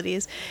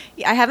 Possibilities.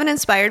 I have an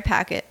inspired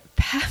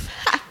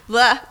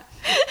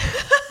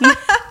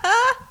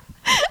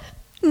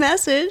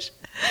message.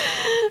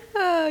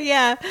 Oh,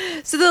 yeah.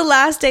 So the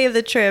last day of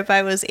the trip,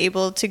 I was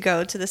able to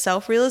go to the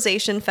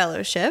Self-Realization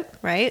Fellowship,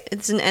 right?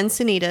 It's in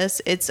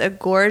Encinitas. It's a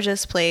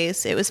gorgeous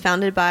place. It was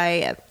founded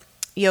by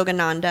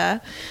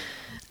Yogananda.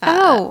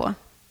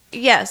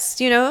 Yes.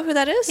 Do you know who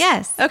that is?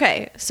 Yes.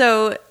 Okay.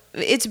 So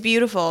it's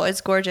beautiful.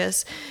 It's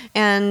gorgeous.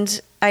 And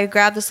I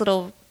grabbed this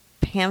little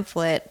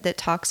pamphlet that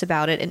talks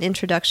about it, an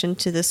introduction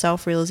to the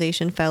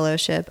Self-Realization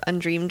Fellowship,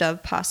 Undreamed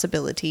of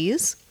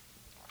Possibilities.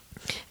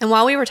 And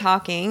while we were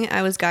talking,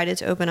 I was guided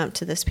to open up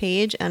to this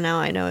page, and now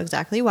I know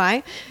exactly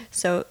why.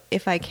 So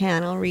if I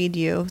can, I'll read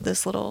you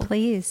this little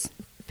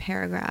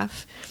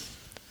paragraph.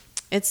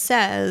 It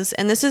says,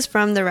 and this is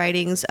from the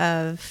writings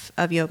of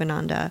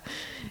Yogananda,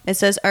 it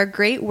says, "Our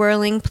great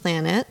whirling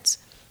planet,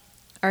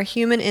 our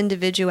human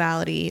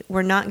individuality,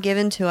 were not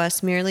given to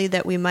us merely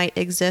that we might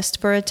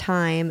exist for a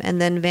time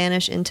and then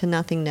vanish into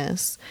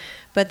nothingness,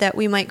 but that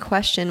we might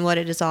question what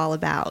it is all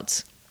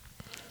about.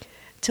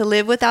 To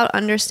live without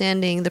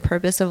understanding the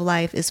purpose of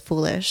life is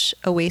foolish,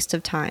 a waste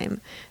of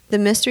time. The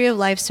mystery of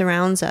life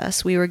surrounds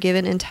us. We were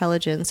given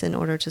intelligence in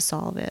order to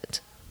solve it."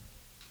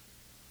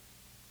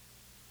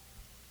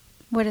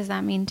 What does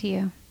that mean to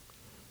you?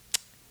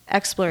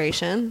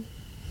 Exploration.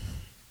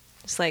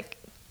 It's like,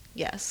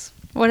 yes.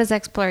 What does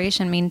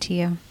exploration mean to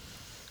you?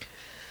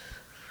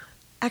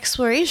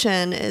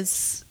 Exploration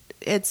it's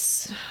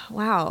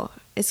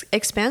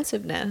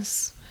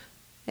expansiveness.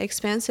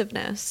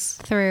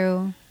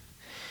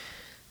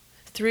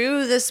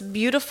 Through this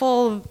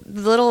beautiful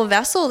little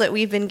vessel that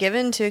we've been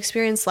given to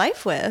experience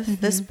life with,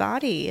 this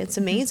body. It's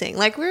amazing.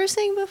 Like we were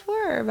saying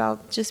before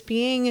about just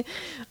being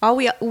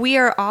we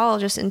are all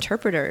just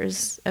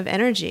interpreters of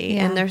energy,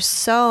 and there's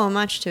so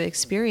much to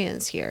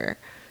experience here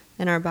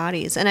in our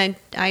bodies. And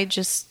I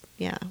just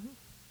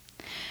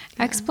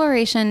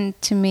Exploration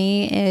to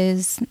me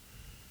is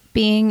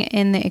being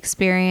in the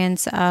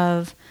experience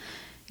of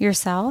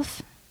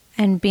yourself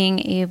and being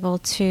able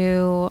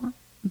to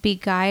be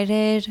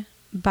guided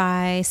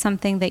by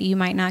something that you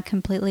might not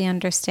completely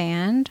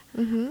understand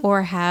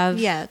or have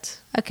yet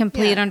a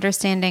complete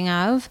understanding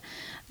of,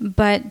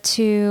 but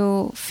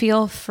to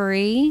feel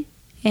free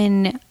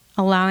in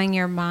allowing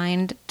your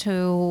mind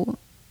to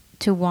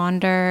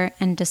wander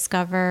and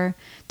discover,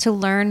 to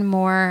learn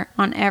more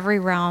on every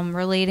realm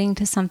relating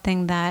to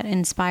something that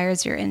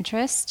inspires your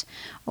interest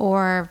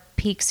or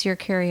piques your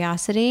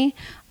curiosity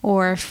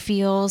or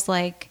feels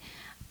like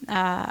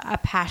a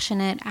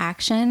passionate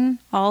action.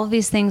 All of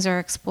these things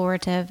are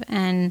explorative,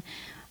 and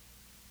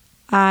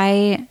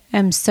I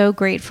am so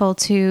grateful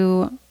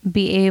to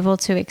be able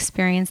to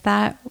experience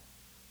that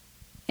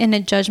in a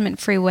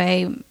judgment-free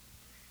way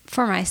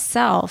for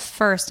myself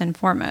first and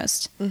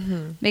foremost,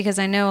 because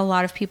I know a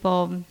lot of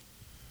people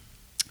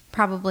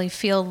probably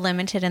feel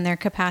limited in their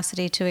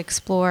capacity to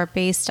explore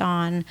based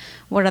on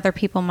what other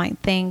people might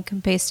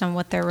think, based on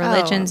what their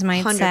religions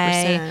might 100%.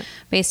 Say,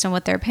 based on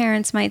what their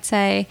parents might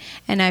say.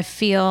 And I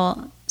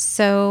feel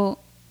so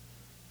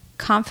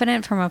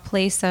confident from a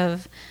place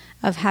of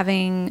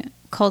having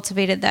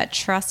cultivated that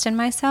trust in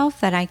myself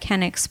that I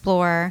can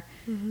explore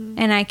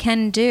and I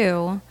can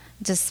do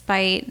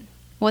despite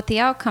what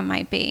the outcome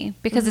might be,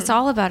 because it's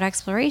all about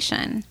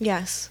exploration.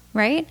 Yes.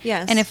 Right?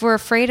 Yes. And if we're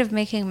afraid of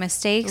making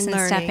mistakes and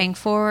stepping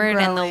forward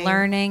and the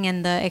learning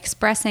and the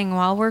expressing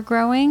while we're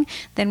growing,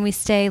 then we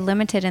stay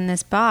limited in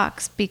this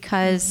box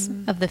because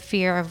of the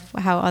fear of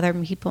how other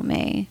people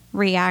may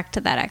react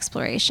to that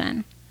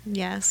exploration.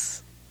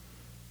 Yes.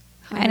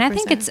 100%. And I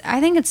think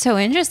it's so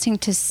interesting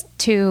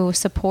to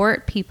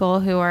support people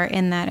who are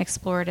in that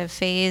explorative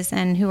phase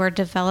and who are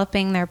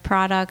developing their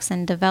products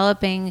and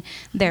developing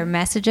their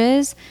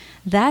messages.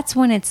 That's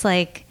when it's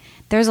like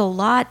there's a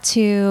lot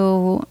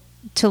to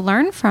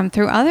learn from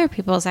through other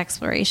people's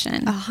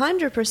exploration.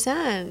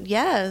 100%.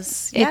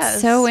 Yes.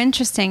 It's so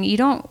interesting.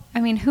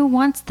 Who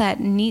wants that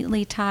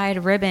neatly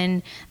tied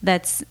ribbon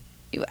that's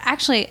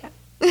actually...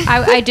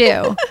 I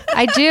do.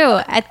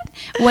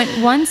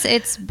 Once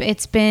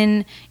it's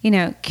been,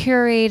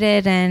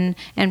 curated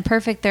and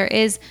perfect,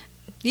 there's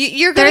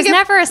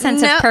never a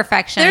sense of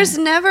perfection. There's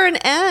never an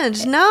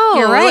end. No,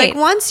 you're right. Like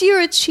once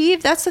you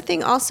achieve, that's the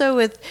thing. Also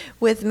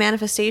with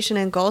manifestation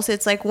and goals,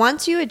 it's like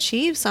once you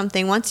achieve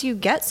something, once you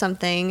get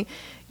something,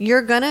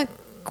 you're gonna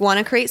want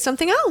to create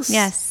something else.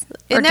 Yes,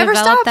 it never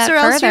stops, or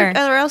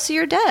else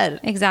you're dead.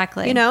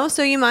 Exactly.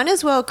 So you might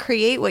as well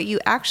create what you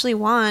actually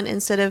want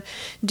instead of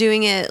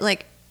doing it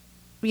like,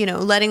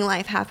 letting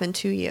life happen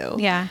to you.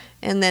 Yeah.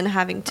 And then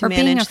having to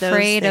manage those things. Or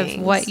being afraid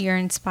of what you're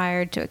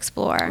inspired to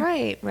explore.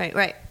 Right.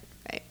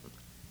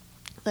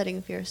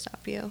 Letting fear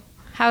stop you.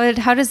 How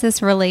does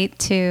this relate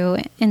to,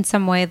 in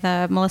some way,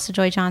 the Melissa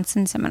Joy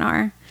Johnson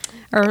seminar?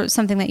 Or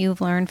something that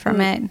you've learned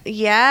from it?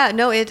 Yeah.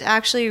 No, it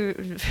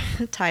actually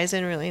ties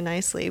in really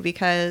nicely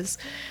because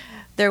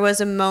there was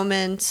a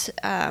moment...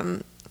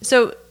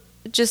 so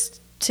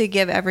just to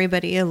give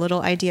everybody a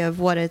little idea of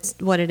what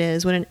it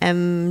is, what an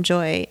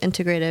MJOY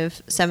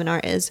integrative seminar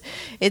is.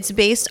 It's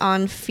based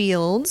on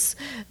fields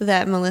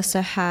that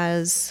Melissa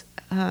has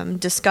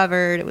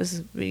discovered. It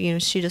was,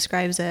 she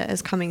describes it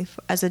as coming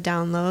as a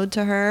download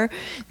to her.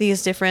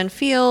 These different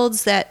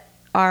fields that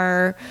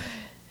are,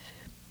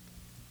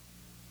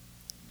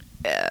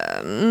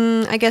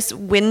 I guess,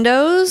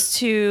 windows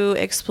to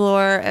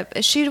explore.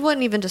 She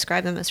wouldn't even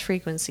describe them as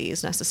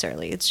frequencies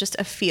necessarily. It's just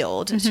a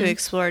field to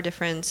explore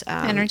different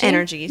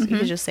energies. You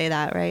could just say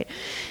that, right?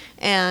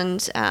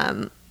 And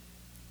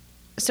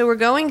so we're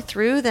going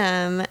through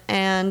them,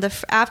 and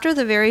after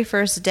the very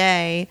first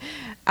day,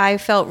 I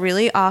felt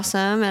really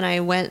awesome, and I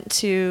went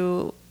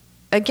to,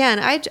 again,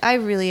 I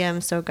really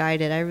am so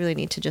guided. I really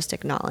need to just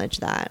acknowledge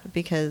that,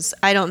 because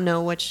I don't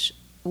know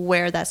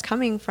where that's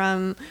coming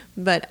from,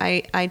 but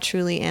I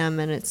truly am,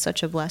 and it's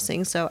such a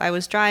blessing. So I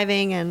was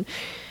driving, and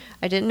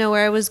I didn't know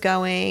where I was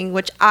going,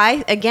 which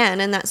again,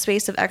 in that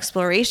space of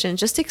exploration,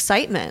 just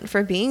excitement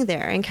for being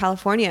there in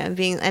California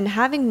and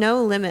having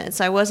no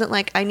limits. I wasn't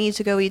like, I need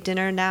to go eat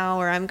dinner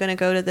now, or I'm going to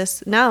go to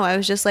this. No, I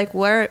was just like,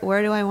 where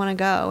do I want to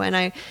go? And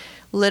I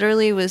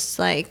literally was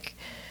like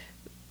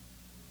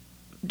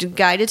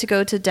guided to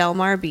go to Del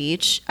Mar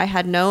Beach.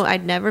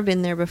 I'd never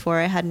been there before.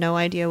 I had no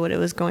idea what it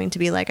was going to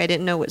be like. I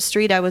didn't know what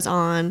street I was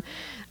on.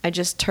 I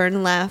just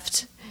turned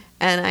left,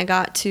 and I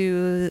got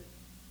to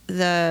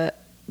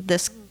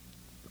this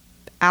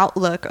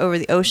outlook over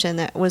the ocean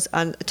that was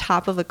on the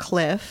top of a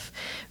cliff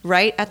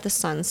right at the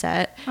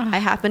sunset. I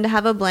happened to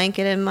have a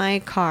blanket in my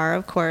car,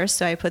 of course,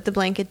 so I put the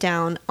blanket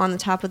down on the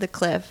top of the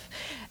cliff,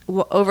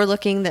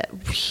 overlooking the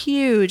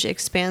huge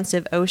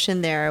expansive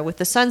ocean there with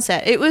the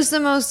sunset. It was the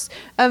most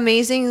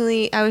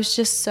amazingly, I was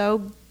just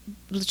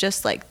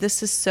like,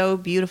 this is so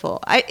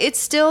beautiful. It's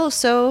still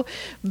so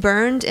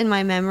burned in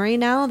my memory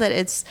now that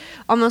it's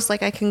almost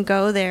like I can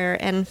go there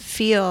and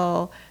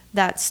feel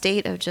that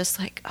state of just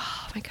like,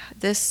 oh my God,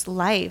 this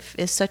life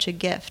is such a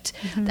gift.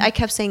 I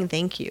kept saying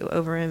thank you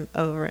over in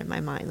my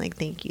mind, like,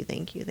 thank you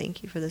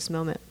for this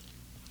moment.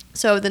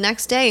 So the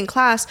next day in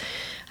class,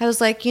 I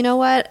was like, you know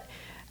what?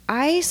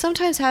 I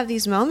sometimes have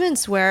these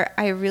moments where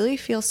I really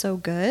feel so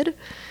good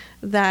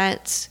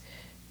that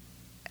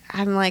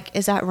I'm like,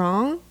 is that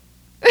wrong?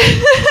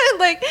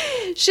 Like,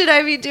 should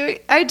I be doing?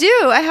 I do.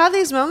 I have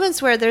these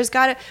moments where there's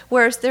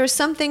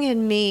something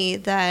in me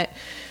that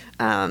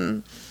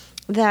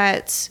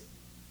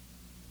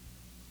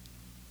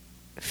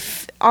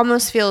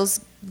almost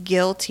feels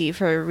guilty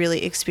for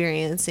really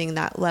experiencing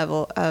that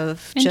level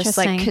of just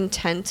like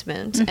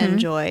contentment and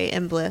joy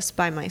and bliss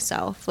by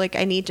myself. Like,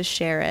 I need to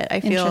share it.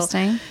 I feel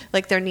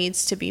like there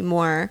needs to be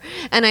more.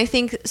 And I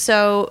think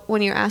so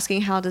when you're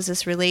asking how does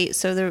this relate,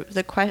 so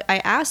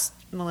I asked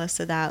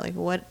Melissa that, like,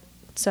 what,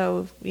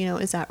 so,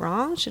 is that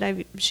wrong?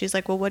 She's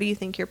like, well, what do you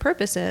think your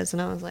purpose is?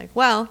 And I was like,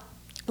 well,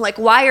 like,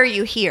 why are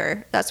you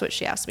here? That's what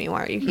she asked me.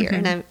 Why are you here?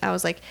 And I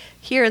was like,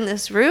 here in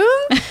this room?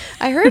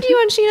 I heard you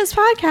on Sheena's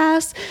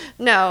podcast.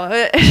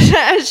 No.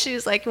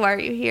 She's like, why are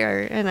you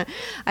here? And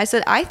I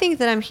said, I think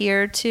that I'm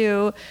here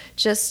to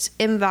just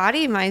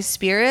embody my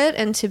spirit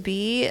and to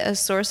be a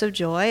source of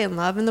joy and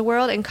love in the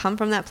world and come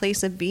from that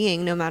place of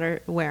being no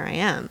matter where I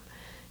am.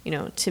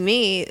 To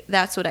me,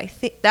 that's what I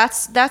think.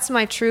 That's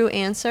my true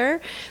answer.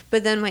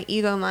 But then my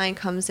ego mind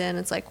comes in.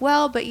 It's like,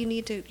 well, but you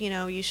need to,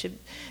 you should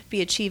be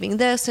achieving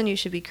this and you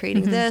should be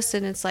creating this.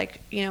 And it's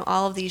like,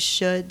 all of these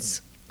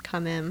shoulds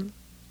come in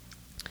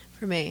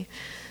for me.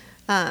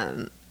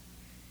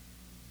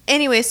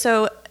 Anyway,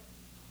 so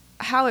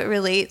how it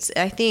relates,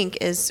 I think,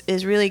 is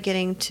really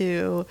getting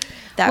to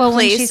that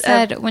place.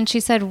 When she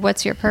said,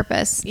 what's your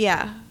purpose?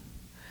 Yeah.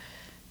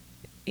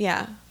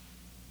 Yeah.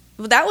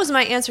 Well, that was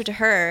my answer to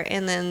her,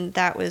 and then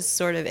that was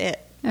sort of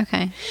it.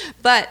 Okay.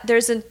 But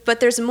there's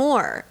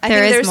more. I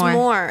think there's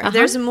more.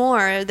 There's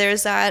more.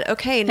 There's that,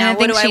 okay, now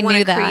what do I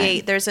want to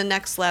create? There's a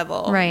next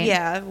level. Right.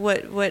 Yeah.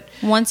 What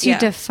once you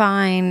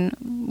define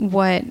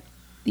what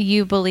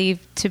you believe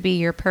to be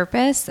your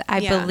purpose,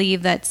 I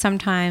believe that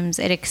sometimes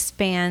it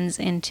expands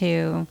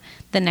into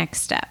the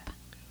next step.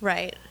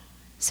 Right.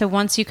 So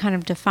once you kind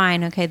of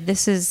define, okay,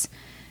 this is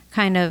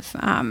kind of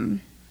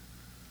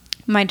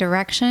my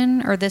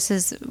direction, or this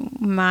is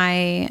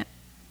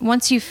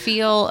once you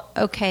feel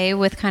okay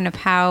with kind of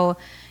how,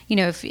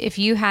 if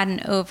you had an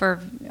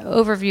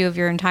overview of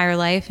your entire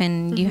life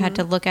and you had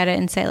to look at it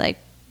and say, like,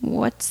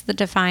 what's the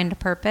defined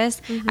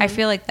purpose? I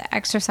feel like the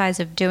exercise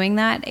of doing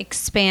that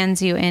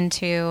expands you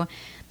into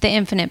the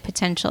infinite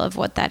potential of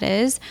what that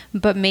is,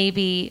 but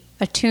maybe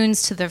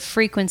attunes to the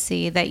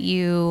frequency that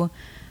you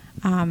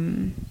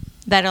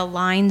that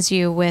aligns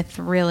you with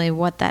really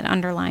what that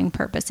underlying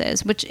purpose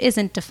is, which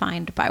isn't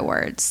defined by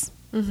words.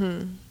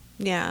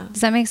 Yeah.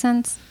 Does that make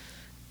sense?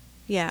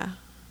 Yeah,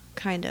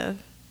 kind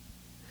of.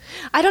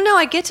 I don't know.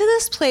 I get to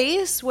this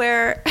place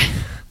where,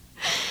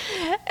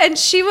 and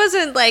she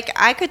wasn't like,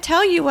 I could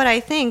tell you what I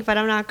think, but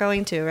I'm not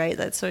going to, right?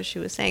 That's what she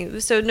was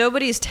saying. So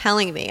nobody's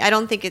telling me. I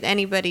don't think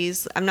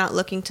I'm not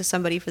looking to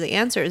somebody for the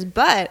answers,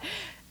 but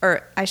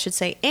or I should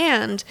say,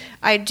 and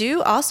I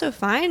do also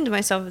find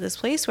myself at this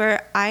place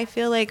where I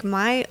feel like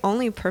my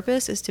only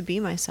purpose is to be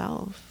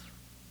myself.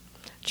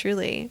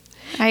 Truly.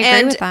 I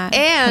agree with that.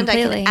 And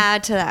completely. I can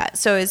add to that.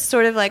 So it's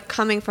sort of like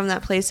coming from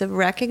that place of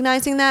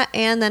recognizing that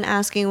and then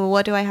asking, well,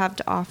 what do I have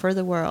to offer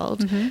the world?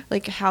 Mm-hmm.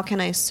 Like, how can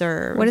I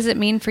serve? What does it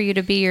mean for you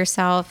to be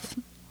yourself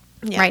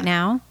right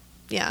now?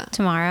 Yeah.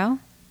 Tomorrow?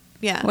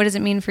 Yeah. What does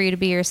it mean for you to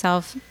be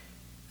yourself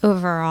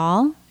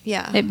overall?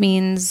 Yeah. It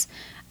means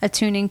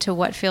attuning to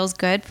what feels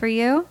good for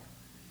you.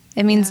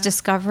 It means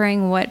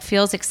discovering what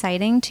feels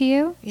exciting to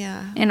you.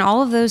 Yeah. And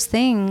all of those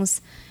things,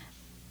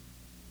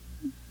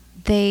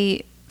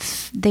 they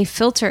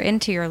filter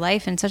into your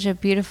life in such a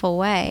beautiful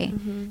way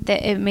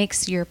that it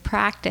makes your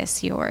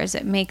practice yours.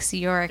 It makes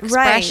your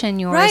expression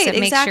yours. Right, it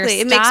makes your style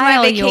It makes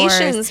my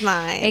vacations yours.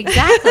 mine.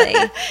 Exactly.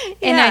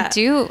 And Yeah.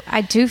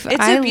 I do.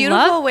 It's a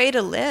beautiful way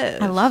to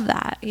live. I love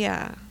that.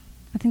 Yeah.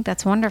 I think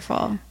that's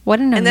wonderful. What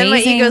an And amazing. then my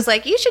ego's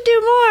like, you should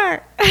do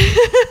more.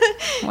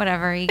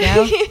 Whatever,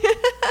 ego.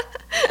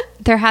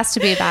 There has to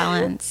be a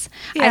balance.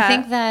 I Yeah.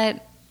 think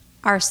that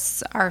our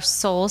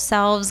soul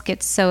selves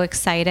get so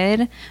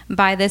excited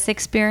by this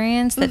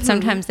experience that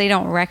sometimes they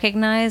don't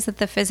recognize that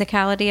the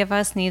physicality of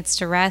us needs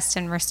to rest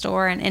and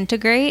restore and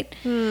integrate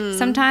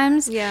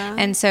sometimes. Yeah.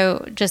 And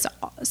so just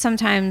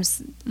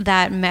sometimes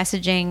that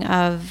messaging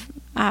of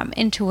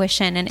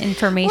intuition and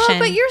information. Well,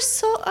 but your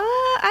soul,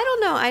 I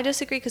don't know. I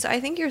disagree because I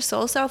think your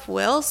soul self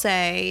will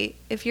say,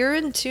 if you're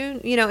in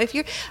tune,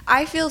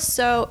 I feel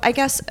so, I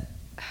guess,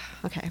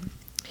 okay.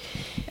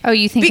 Oh,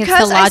 you think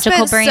Because it's the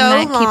logical brain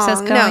that long, keeps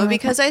us going? No, with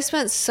because it? I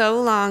spent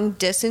so long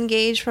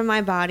disengaged from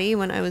my body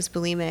when I was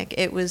bulimic.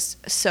 It was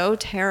so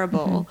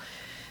terrible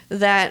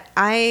that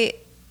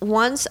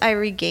once I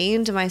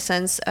regained my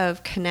sense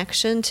of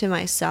connection to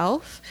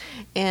myself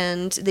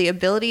and the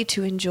ability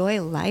to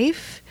enjoy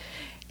life,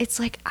 it's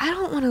like, I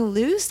don't want to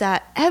lose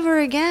that ever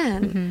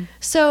again.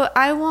 So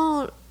I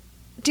won't,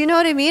 do you know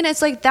what I mean?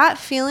 It's like that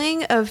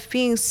feeling of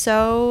being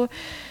so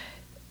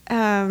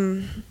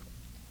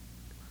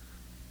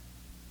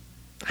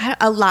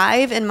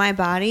alive in my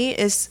body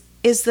is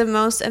the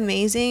most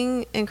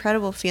amazing,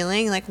 incredible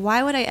feeling. Like,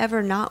 why would I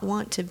ever not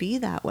want to be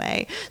that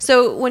way?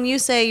 So when you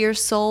say your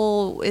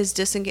soul is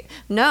disengaged,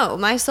 no,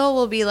 my soul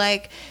will be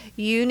like,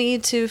 you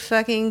need to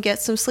fucking get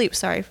some sleep.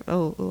 Sorry.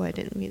 Oh, I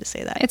didn't mean to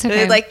say that. It's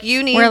okay. Like,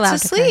 you need We're allowed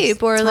to sleep.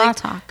 curse. Or it's like, raw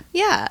talk.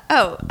 Yeah.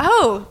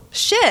 Oh,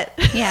 shit.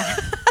 Yeah.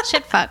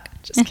 Shit fuck.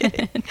 Just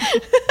kidding.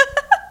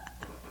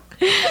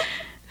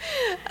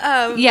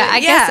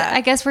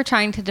 I guess we're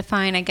trying to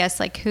define,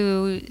 like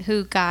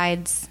who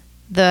guides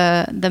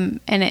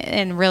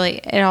and really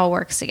it all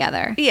works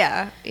together.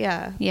 Yeah.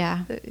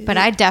 But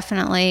I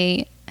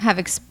definitely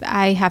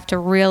I have to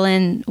reel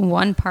in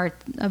one part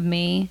of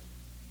me.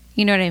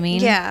 You know what I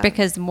mean? Yeah.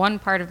 Because one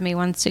part of me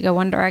wants to go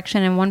one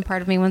direction and one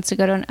part of me wants to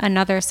go to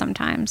another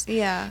sometimes.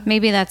 Yeah.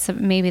 Maybe that's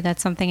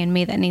something in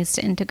me that needs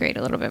to integrate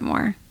a little bit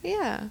more.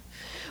 Yeah.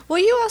 Well,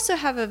 you also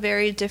have a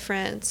very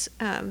different,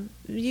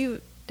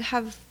 you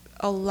have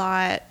a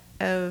lot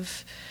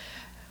of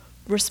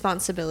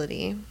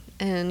responsibility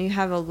and you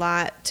have a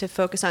lot to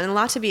focus on and a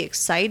lot to be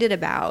excited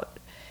about,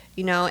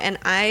 and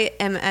I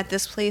am at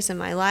this place in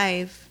my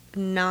life,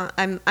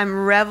 I'm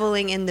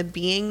reveling in the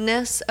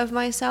beingness of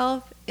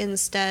myself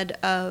instead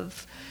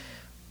of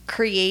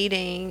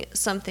creating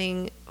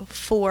something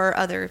for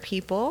other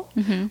people,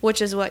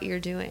 which is what you're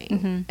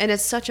doing. And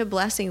it's such a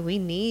blessing. We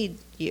need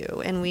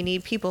you and we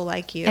need people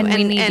like you. And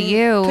we need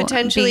you.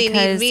 Potentially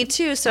need me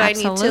too. So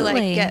absolutely. I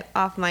need to get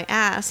off my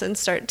ass and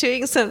start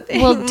doing something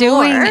more.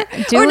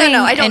 Or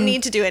no, I don't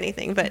need to do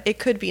anything, but it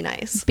could be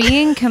nice.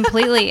 Being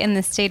completely in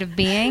the state of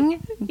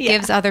being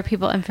gives other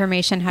people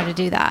information how to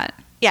do that.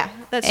 Yeah,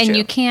 that's true. And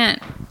you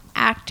can't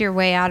act your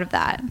way out of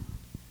that.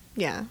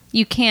 Yeah.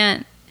 You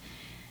can't,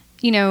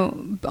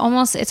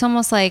 it's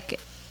almost like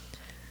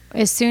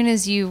as soon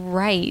as you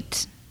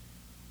write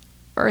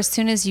or as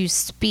soon as you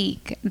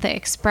speak the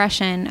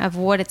expression of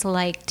what it's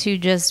like to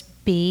just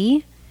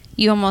be,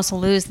 you almost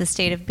lose the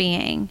state of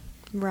being.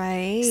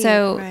 Right.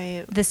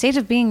 So the state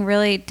of being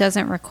really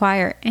doesn't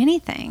require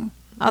anything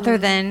other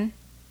than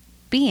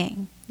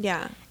being.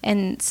 Yeah.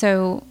 And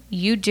so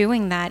you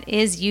doing that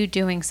is you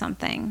doing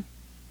something.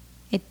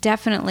 It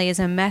definitely is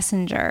a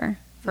messenger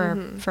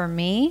for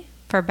me,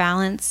 for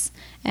balance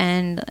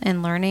and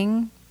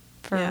learning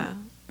for,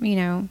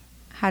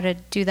 how to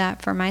do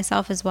that for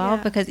myself as well.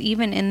 Yeah. Because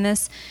even in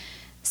this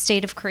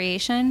state of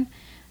creation,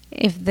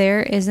 if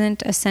there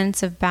isn't a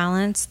sense of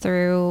balance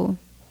through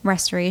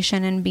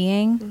restoration and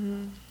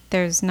being,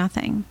 there's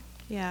nothing.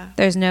 Yeah.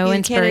 There's no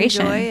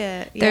inspiration. Can't enjoy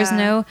it.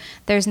 Yeah.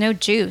 There's no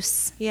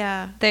juice.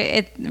 Yeah.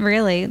 It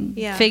really,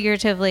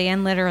 figuratively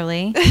and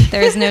literally,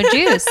 there is no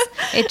juice.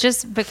 It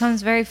just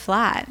becomes very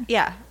flat.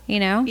 Yeah. you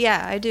know?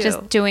 Yeah, I do.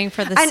 Just doing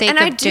for the sake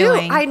of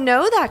doing. I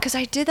know that because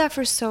I did that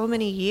for so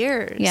many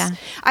years. Yeah.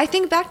 I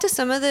think back to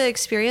some of the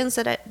experiences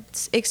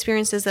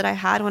that I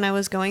had when I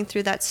was going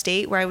through that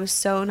state where I was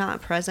so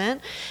not present.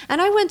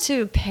 And I went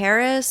to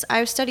Paris.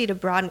 I studied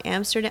abroad in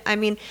Amsterdam. I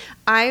mean,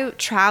 I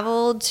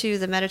traveled to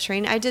the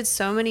Mediterranean. I did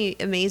so many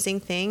amazing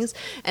things.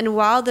 And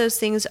while those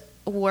things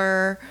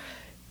were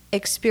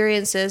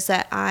experiences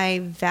that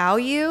I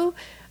value,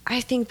 I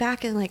think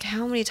back and like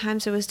how many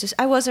times it was just,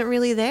 I wasn't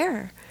really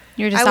there.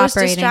 You're just I was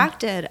operating.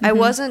 distracted. I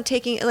wasn't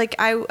taking, like,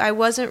 I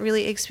wasn't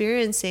really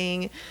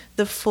experiencing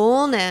the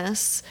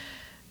fullness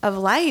of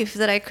life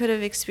that I could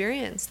have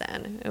experienced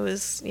then. It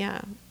was, yeah.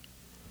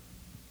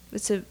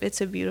 It's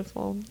a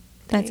beautiful thing.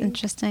 That's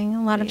interesting.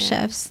 A lot of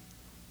shifts.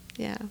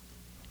 Yeah.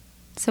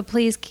 So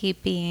please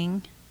keep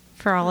being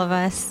for all of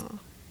us.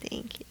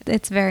 Thank you.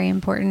 It's very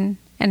important,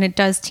 and it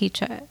does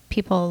teach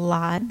people a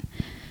lot.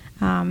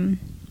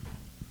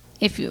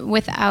 If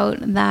without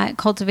that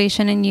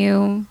cultivation in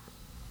you,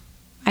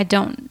 I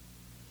don't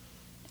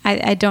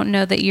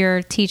know that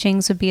your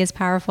teachings would be as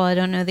powerful. I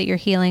don't know that your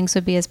healings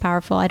would be as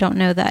powerful. I don't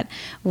know that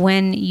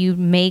when you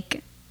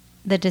make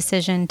the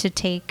decision to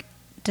take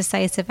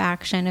decisive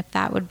action, if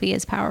that would be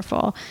as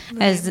powerful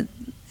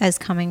as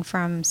coming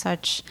from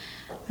such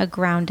a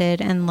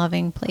grounded and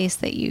loving place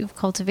that you've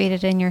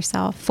cultivated in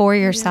yourself, for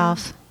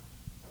yourself.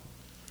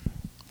 Yeah.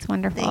 It's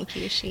wonderful. Thank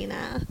you,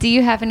 Sheena. Do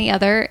you have any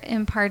other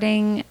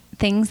imparting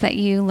things that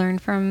you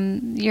learned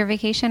from your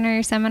vacation or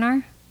your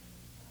seminar?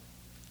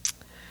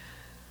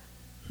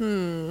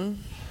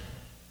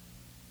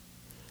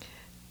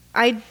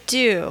 I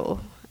do.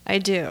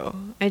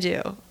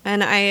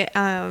 And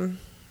I'm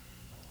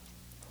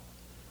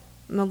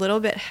a little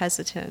bit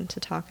hesitant to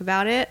talk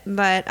about it,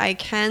 but I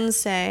can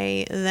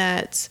say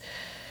that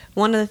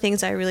one of the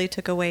things I really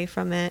took away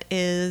from it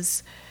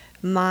is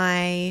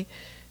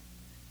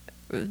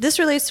this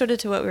relates sort of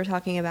to what we were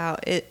talking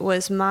about. It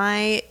was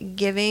my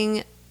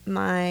giving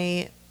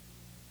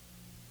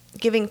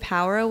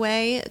power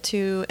away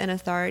to an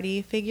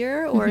authority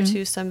figure or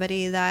to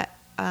somebody that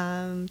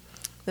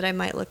I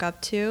might look up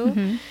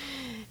to.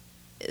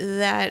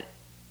 That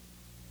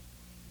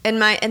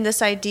and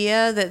this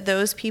idea that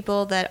those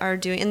people that are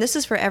doing, and this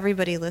is for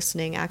everybody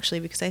listening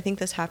actually, because I think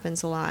this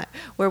happens a lot,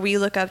 where we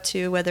look up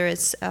to, whether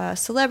it's a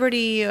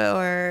celebrity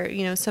or,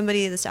 you know,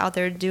 somebody that's out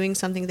there doing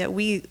something that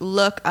we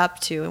look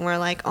up to, and we're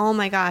like, oh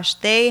my gosh,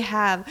 they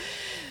have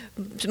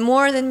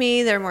more than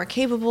me, they're more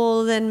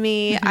capable than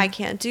me, I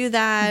can't do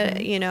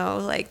that, you know,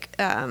 like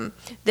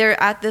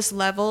they're at this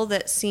level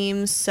that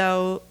seems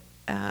so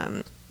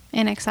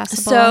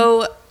inaccessible.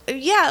 So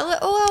yeah,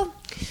 well,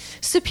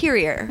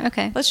 superior.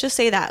 Okay. Let's just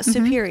say that.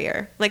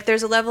 Superior. Like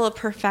there's a level of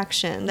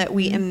perfection that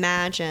we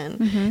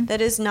imagine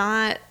that is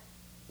not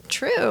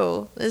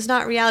true. Is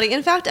not reality.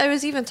 In fact, I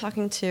was even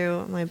talking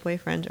to my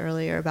boyfriend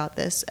earlier about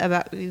this,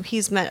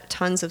 he's met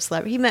tons of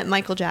celebrities. He met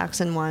Michael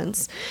Jackson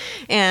once,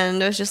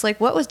 and I was just like,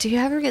 do you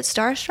ever get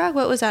starstruck?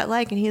 What was that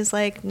like? And he's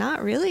like,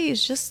 not really.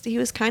 He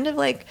was kind of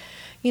like,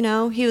 you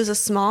know, he was a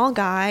small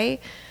guy,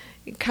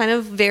 kind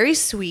of very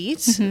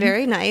sweet,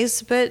 very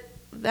nice, but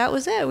that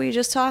was it. We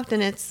just talked,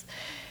 and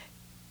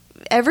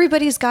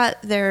everybody's got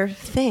their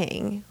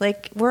thing.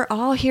 Like, we're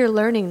all here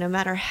learning, no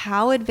matter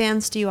how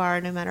advanced you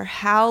are, no matter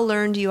how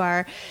learned you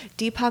are.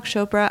 Deepak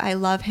Chopra, I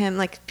love him.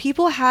 Like,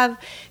 people have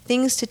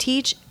things to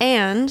teach,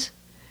 and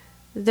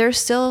they're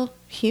still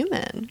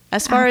human,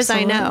 as far as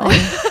I know.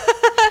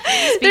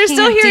 They're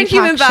still here in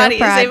human bodies.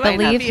 They might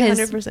not be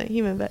 100%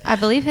 human, but I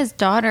believe his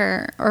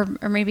daughter or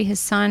maybe his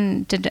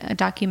son did a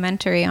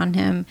documentary on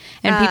him,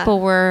 and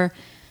people were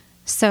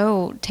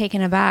so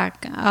taken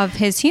aback of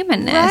his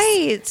humanness.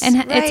 Right.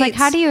 And it's like,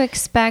 how do you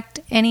expect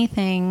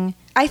anything?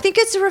 I think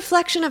it's a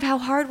reflection of how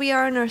hard we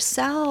are on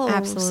ourselves.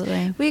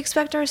 Absolutely. We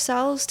expect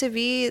ourselves to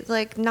be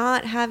like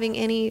not having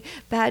any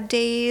bad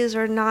days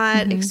or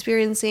not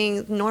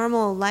experiencing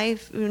normal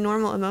life,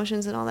 normal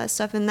emotions and all that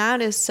stuff. And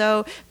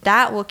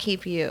that will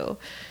keep you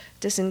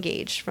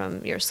disengaged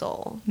from your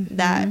soul,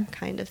 that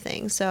kind of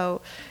thing.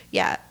 So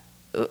yeah,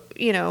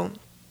 you know,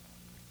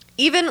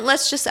 even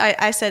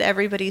I said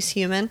everybody's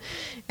human.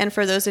 And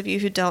for those of you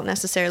who don't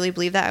necessarily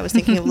believe that, I was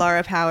thinking of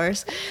Laura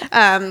Powers.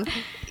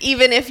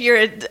 Even if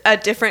you're a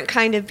different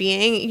kind of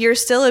being, you're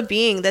still a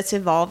being that's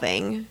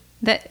evolving.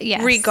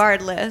 Yes.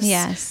 Regardless.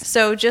 Yes.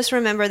 So just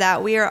remember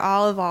that we are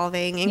all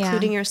evolving,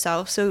 including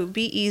yourself. So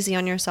be easy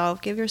on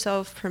yourself. Give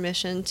yourself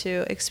permission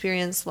to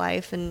experience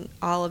life and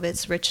all of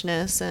its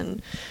richness.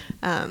 And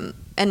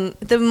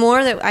the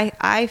more that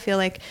I feel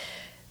like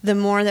the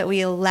more that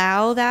we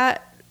allow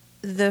that,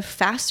 the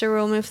faster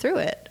we'll move through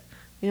it.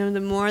 You know, the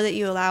more that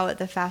you allow it,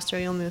 the faster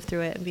you'll move through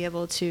it and be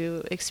able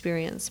to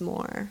experience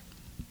more.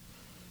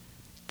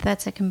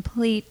 That's a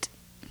complete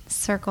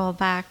circle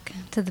back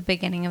to the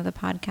beginning of the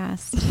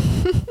podcast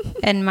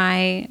and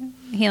my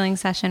healing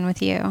session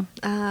with you.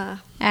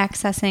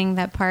 Accessing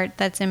that part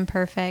that's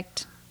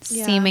imperfect,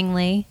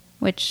 seemingly,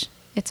 which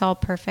It's all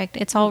perfect.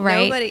 It's all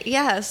right.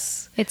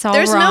 Yes. It's all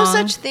There's wrong. no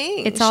such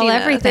thing. It's all Sheena.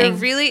 everything.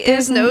 There really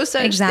is no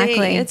such exactly.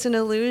 thing. It's an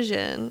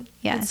illusion.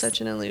 Yes. It's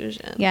such an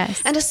illusion.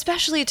 Yes. And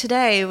especially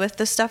today with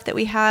the stuff that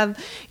we have,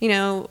 you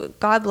know,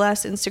 God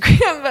bless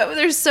Instagram, but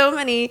there's so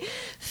many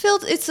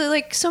it's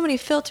like so many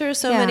filters,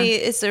 so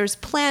many, there's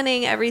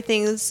planning,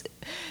 everything's,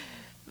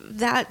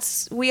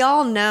 we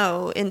all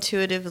know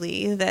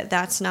intuitively that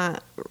that's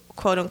not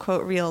quote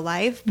unquote real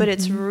life, but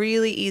it's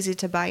really easy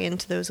to buy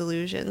into those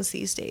illusions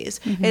these days.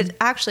 It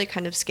actually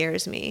kind of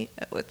scares me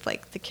with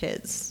like the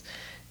kids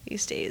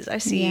these days. I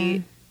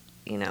see,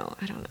 you know,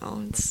 I don't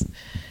know.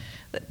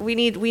 We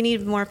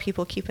need more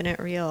people keeping it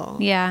real.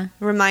 Yeah.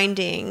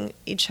 Reminding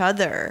each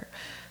other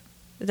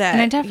that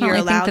and I definitely you're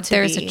allowed think that to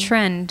there's be a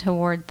trend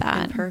toward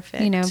that.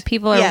 Imperfect. You know,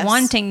 people are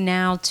wanting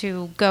now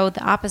to go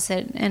the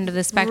opposite end of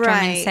the spectrum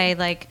and say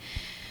like,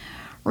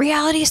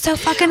 reality is so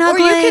fucking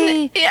ugly.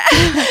 No,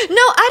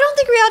 I don't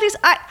think reality is.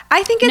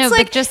 I think it's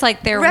like but just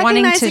like they're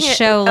wanting to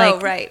show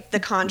like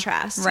the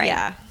contrast.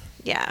 Right.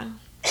 Yeah.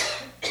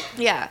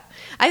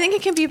 I think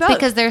it can be both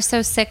because they're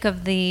so sick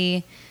of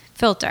the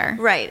filter.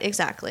 Right.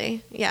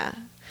 Exactly. Yeah.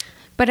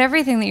 But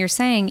everything that you're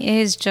saying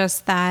is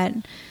just that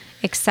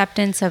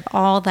acceptance of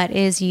all that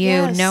is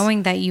you,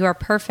 knowing that you are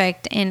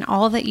perfect in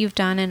all that you've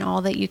done and all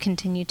that you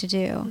continue to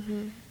do,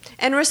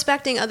 and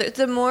respecting others.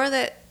 The more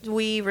that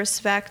we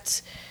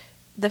respect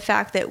the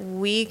fact that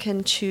we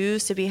can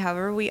choose to be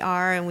however we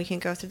are and we can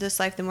go through this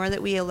life, the more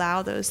that we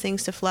allow those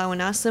things to flow in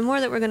us, the more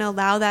that we're going to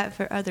allow that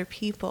for other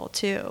people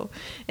too.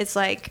 It's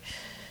like,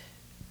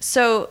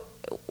 so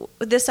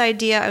this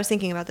idea, I was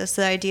thinking about this,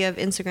 the idea of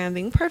Instagram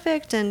being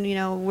perfect and, you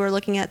know, we're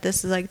looking at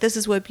this like, this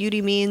is what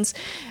beauty means.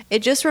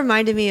 It just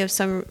reminded me of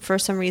for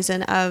some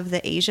reason of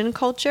the Asian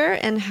culture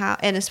and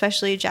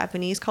especially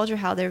Japanese culture,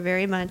 how they're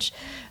very much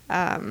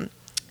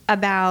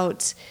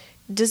about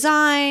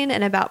design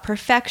and about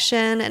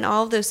perfection and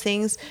all of those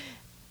things.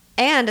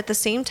 And at the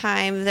same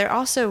time, they're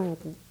also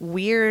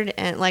weird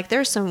and like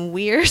there's some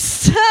weird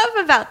stuff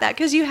about that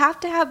because you have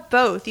to have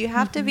both. You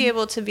have to be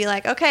able to be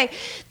like, okay,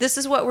 this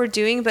is what we're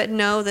doing, but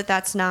know that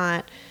that's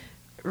not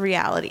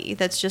reality.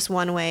 That's just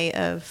one way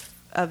of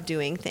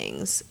doing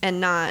things and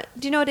not,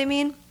 do you know what I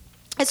mean?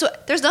 And so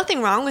there's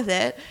nothing wrong with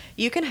it.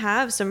 You can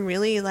have some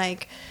really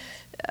like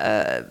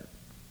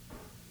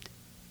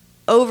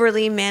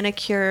overly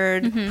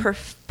manicured,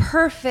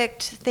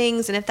 perfect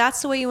things, and if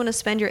that's the way you want to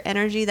spend your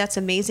energy, that's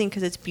amazing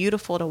because it's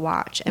beautiful to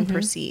watch and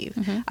perceive.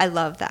 I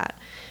love that,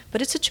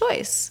 but it's a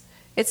choice.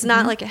 It's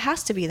not like it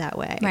has to be that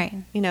way, right?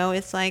 You know,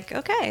 it's like,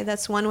 okay,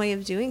 that's one way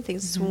of doing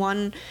things.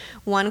 It's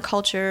one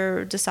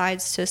culture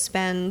decides to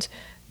spend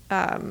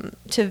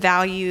to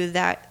value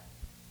that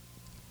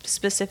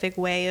specific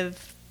way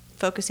of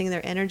focusing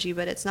their energy,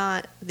 but it's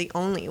not the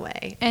only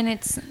way. And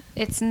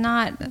it's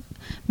not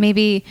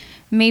maybe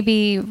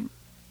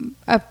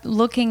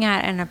looking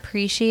at and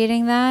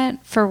appreciating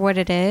that for what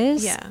it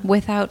is,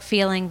 without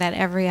feeling that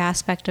every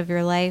aspect of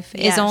your life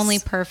is only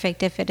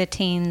perfect if it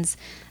attains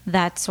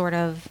that sort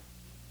of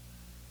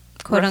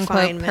quote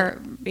unquote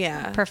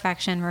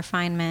perfection,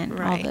 refinement,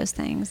 all those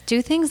things.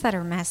 Do things that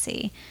are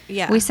messy.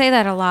 We say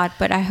that a lot,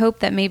 but I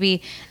hope that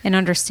maybe an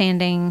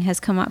understanding has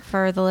come up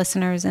for the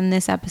listeners in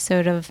this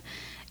episode of,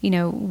 you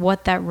know,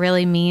 what that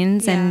really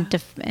means and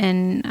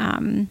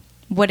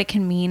what it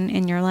can mean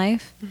in your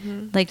life.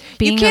 Like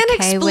being you can't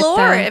okay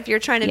explore with if you're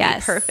trying to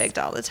be perfect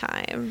all the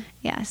time.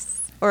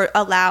 Or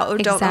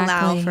don't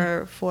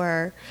allow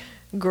for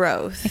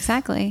growth.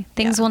 Exactly.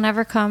 Things will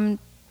never come.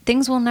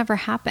 Things will never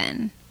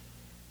happen.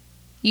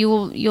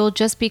 You'll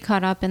just be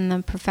caught up in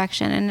the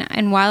perfection.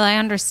 And while I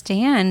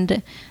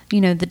understand,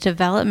 you know, the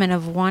development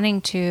of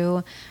wanting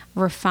to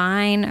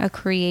refine a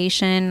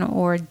creation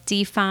or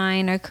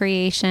define a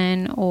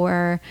creation,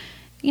 or,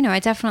 you know, I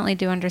definitely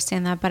do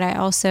understand that, but I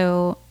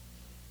also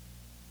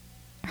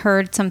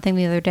heard something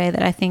the other day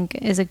that I think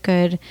is a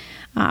good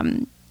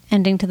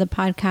ending to the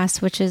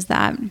podcast, which is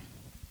that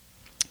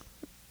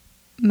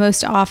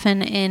most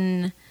often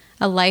in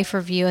a life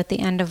review at the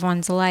end of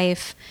one's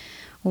life,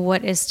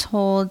 what is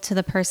told to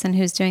the person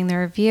who's doing the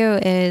review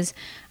is,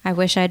 I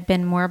wish I'd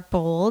been more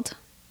bold.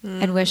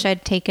 I wish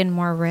I'd taken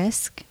more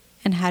risk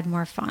and had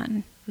more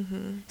fun.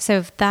 So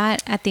if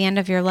that at the end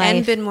of your life...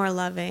 And been more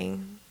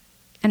loving.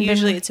 And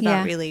usually it's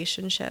about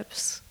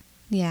relationships.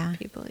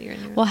 People that you're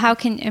in. Well, how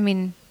can... I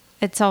mean,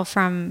 it's all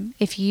from...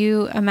 If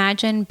you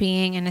imagine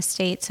being in a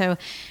state... So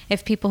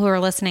if people who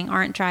are listening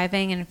aren't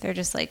driving, and if they're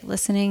just like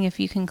listening, if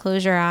you can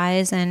close your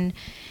eyes and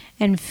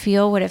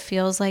feel what it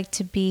feels like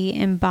to be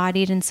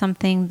embodied in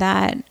something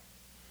that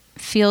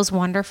feels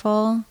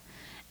wonderful,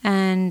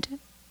 and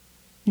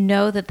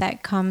know that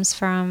that comes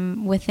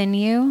from within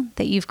you,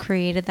 that you've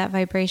created that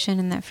vibration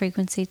and that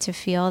frequency to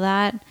feel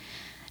that,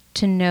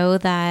 to know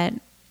that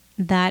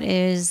that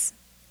is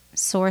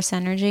source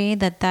energy,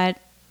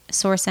 that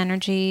source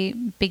energy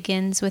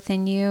begins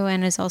within you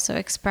and is also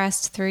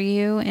expressed through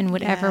you in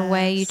whatever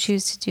way you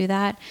choose to do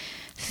that.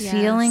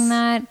 Feeling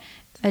that,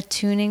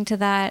 attuning to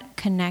that,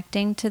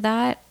 connecting to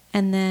that,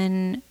 and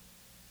then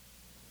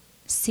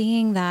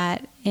seeing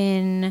that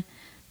in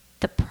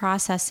the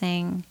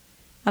processing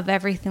of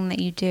everything that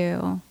you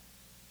do.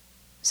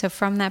 So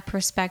from that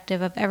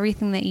perspective of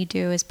everything that you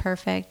do is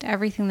perfect,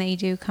 everything that you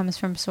do comes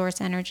from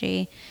source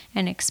energy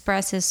and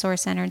expresses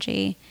source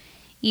energy,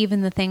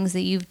 even the things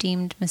that you've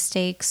deemed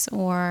mistakes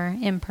or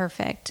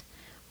imperfect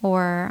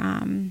or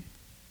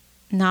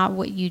not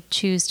what you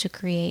choose to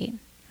create,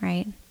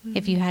 right? Mm-hmm.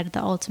 If you had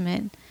the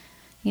ultimate,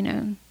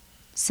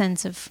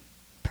 sense of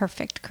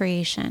perfect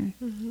creation,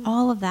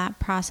 all of that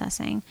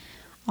processing,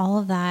 all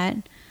of that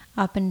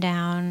up and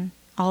down,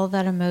 all of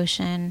that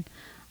emotion,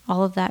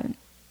 all of that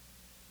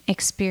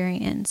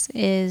experience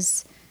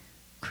is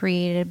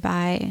created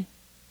by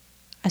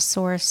a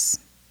source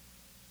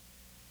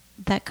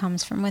that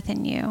comes from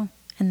within you,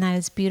 and that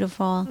is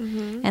beautiful,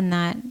 and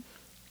that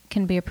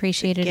can be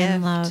appreciated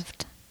and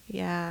loved.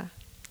 Yeah.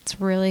 It's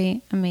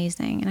really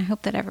amazing, and I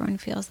hope that everyone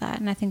feels that,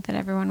 and I think that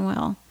everyone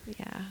will.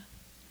 Yeah.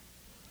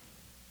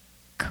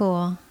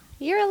 Cool.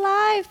 You're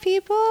alive,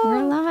 people.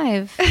 We're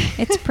alive.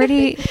 It's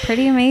pretty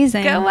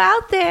amazing. Go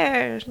out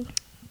there.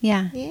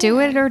 Yeah. Do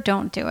it or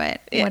don't do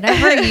it. Yeah.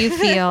 Whatever you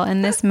feel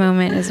in this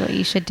moment is what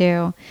you should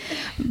do.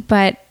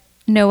 But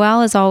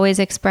Noelle is always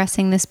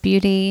expressing this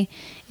beauty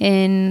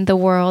in the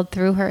world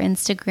through her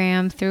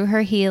Instagram, through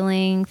her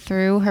healing,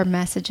 through her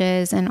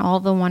messages, and all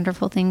the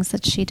wonderful things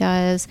that she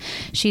does.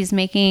 She's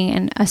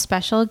making a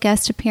special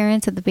guest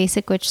appearance at the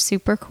Basic Witch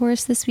Super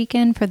Course this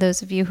weekend for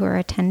those of you who are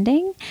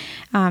attending.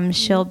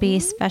 She'll be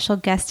special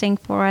guesting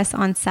for us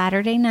on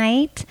Saturday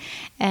night,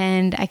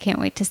 and I can't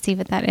wait to see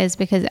what that is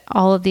because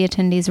all of the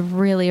attendees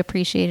really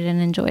appreciated and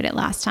enjoyed it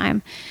last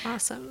time.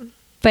 Awesome.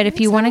 But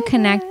if you want to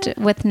connect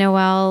with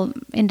Noelle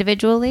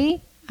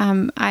individually,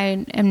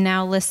 I am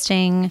now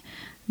listing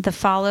the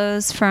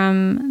follows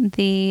from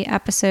the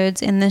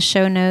episodes in the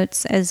show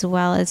notes, as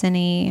well as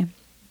any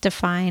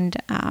defined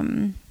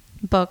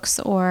books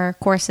or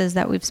courses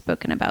that we've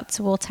spoken about.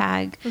 So we'll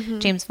tag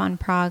James Von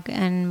Praagh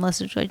and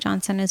Melissa Joy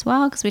Johnson as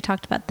well, because we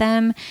talked about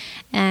them.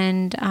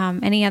 And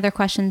any other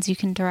questions you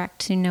can direct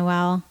to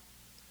Noelle.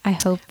 I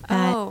hope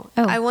that...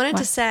 I wanted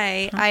to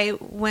say,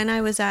 when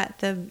I was at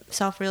the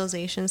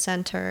Self-Realization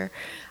Center,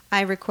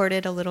 I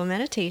recorded a little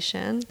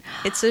meditation.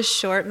 It's a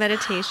short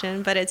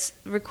meditation, but it's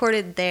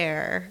recorded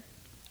there.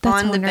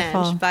 That's on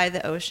wonderful. The bench by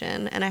the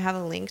ocean, and I have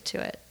a link to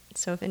it.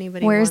 So if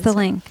anybody Where's the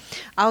link?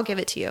 I'll give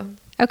it to you.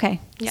 Okay.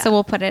 Yeah. So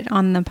we'll put it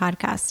on the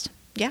podcast.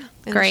 Yeah.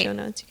 In Great. the show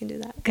notes, you can do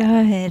that.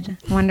 Good.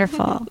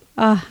 Wonderful.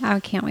 Oh, I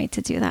can't wait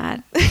to do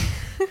that.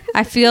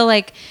 I feel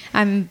like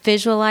I'm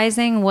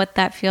visualizing what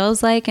that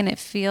feels like, and it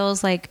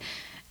feels like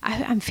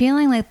I'm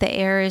feeling like the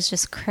air is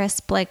just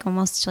crisp, like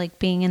almost like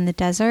being in the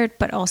desert,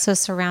 but also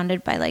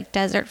surrounded by like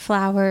desert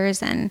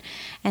flowers and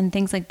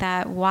things like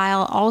that,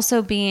 while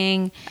also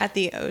being at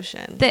the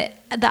ocean. The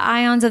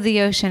ions of the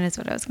ocean is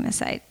what I was going to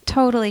say.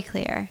 Totally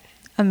clear.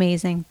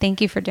 Amazing. Thank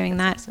you for doing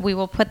that. Awesome. We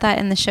will put that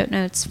in the show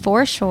notes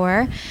for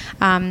sure.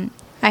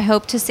 I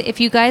hope to see, if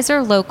you guys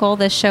are local,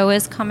 the show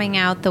is coming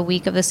out the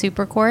week of the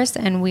Super Course,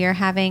 and we are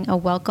having a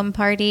welcome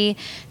party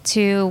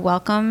to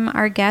welcome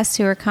our guests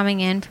who are coming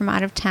in from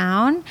out of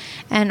town,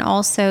 and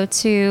also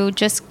to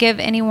just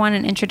give anyone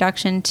an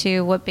introduction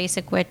to what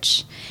Basic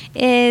Witch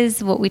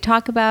is, what we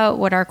talk about,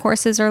 what our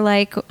courses are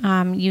like.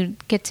 You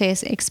get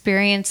to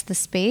experience the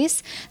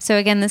space. So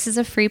again, this is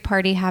a free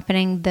party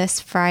happening this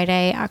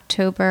Friday,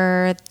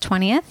 October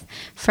 20th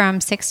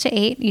from 6 to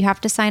 8. You have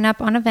to sign up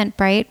on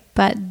Eventbrite,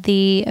 but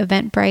the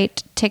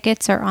Eventbrite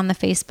tickets are on the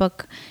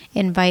Facebook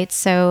invite.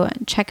 So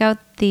check out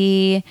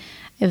the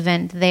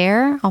event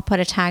there. I'll put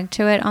a tag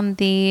to it on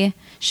the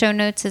show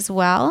notes as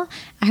well.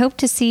 I hope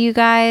to see you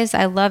guys.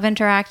 I love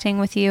interacting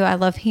with you. I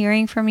love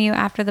hearing from you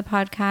after the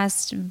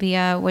podcast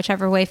via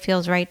whichever way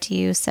feels right to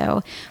you.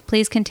 So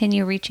please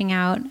continue reaching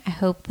out. I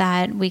hope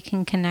that we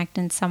can connect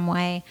in some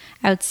way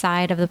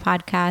outside of the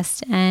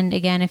podcast. And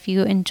again, if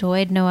you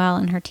enjoyed Noelle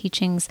and her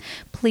teachings,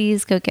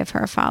 please go give her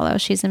a follow.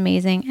 She's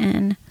amazing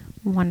and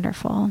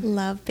wonderful.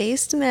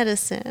 Love-based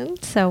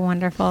medicine. So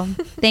wonderful.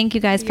 Thank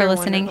you guys for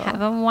listening. Wonderful.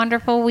 Have a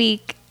wonderful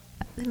week.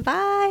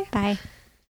 Bye. Bye.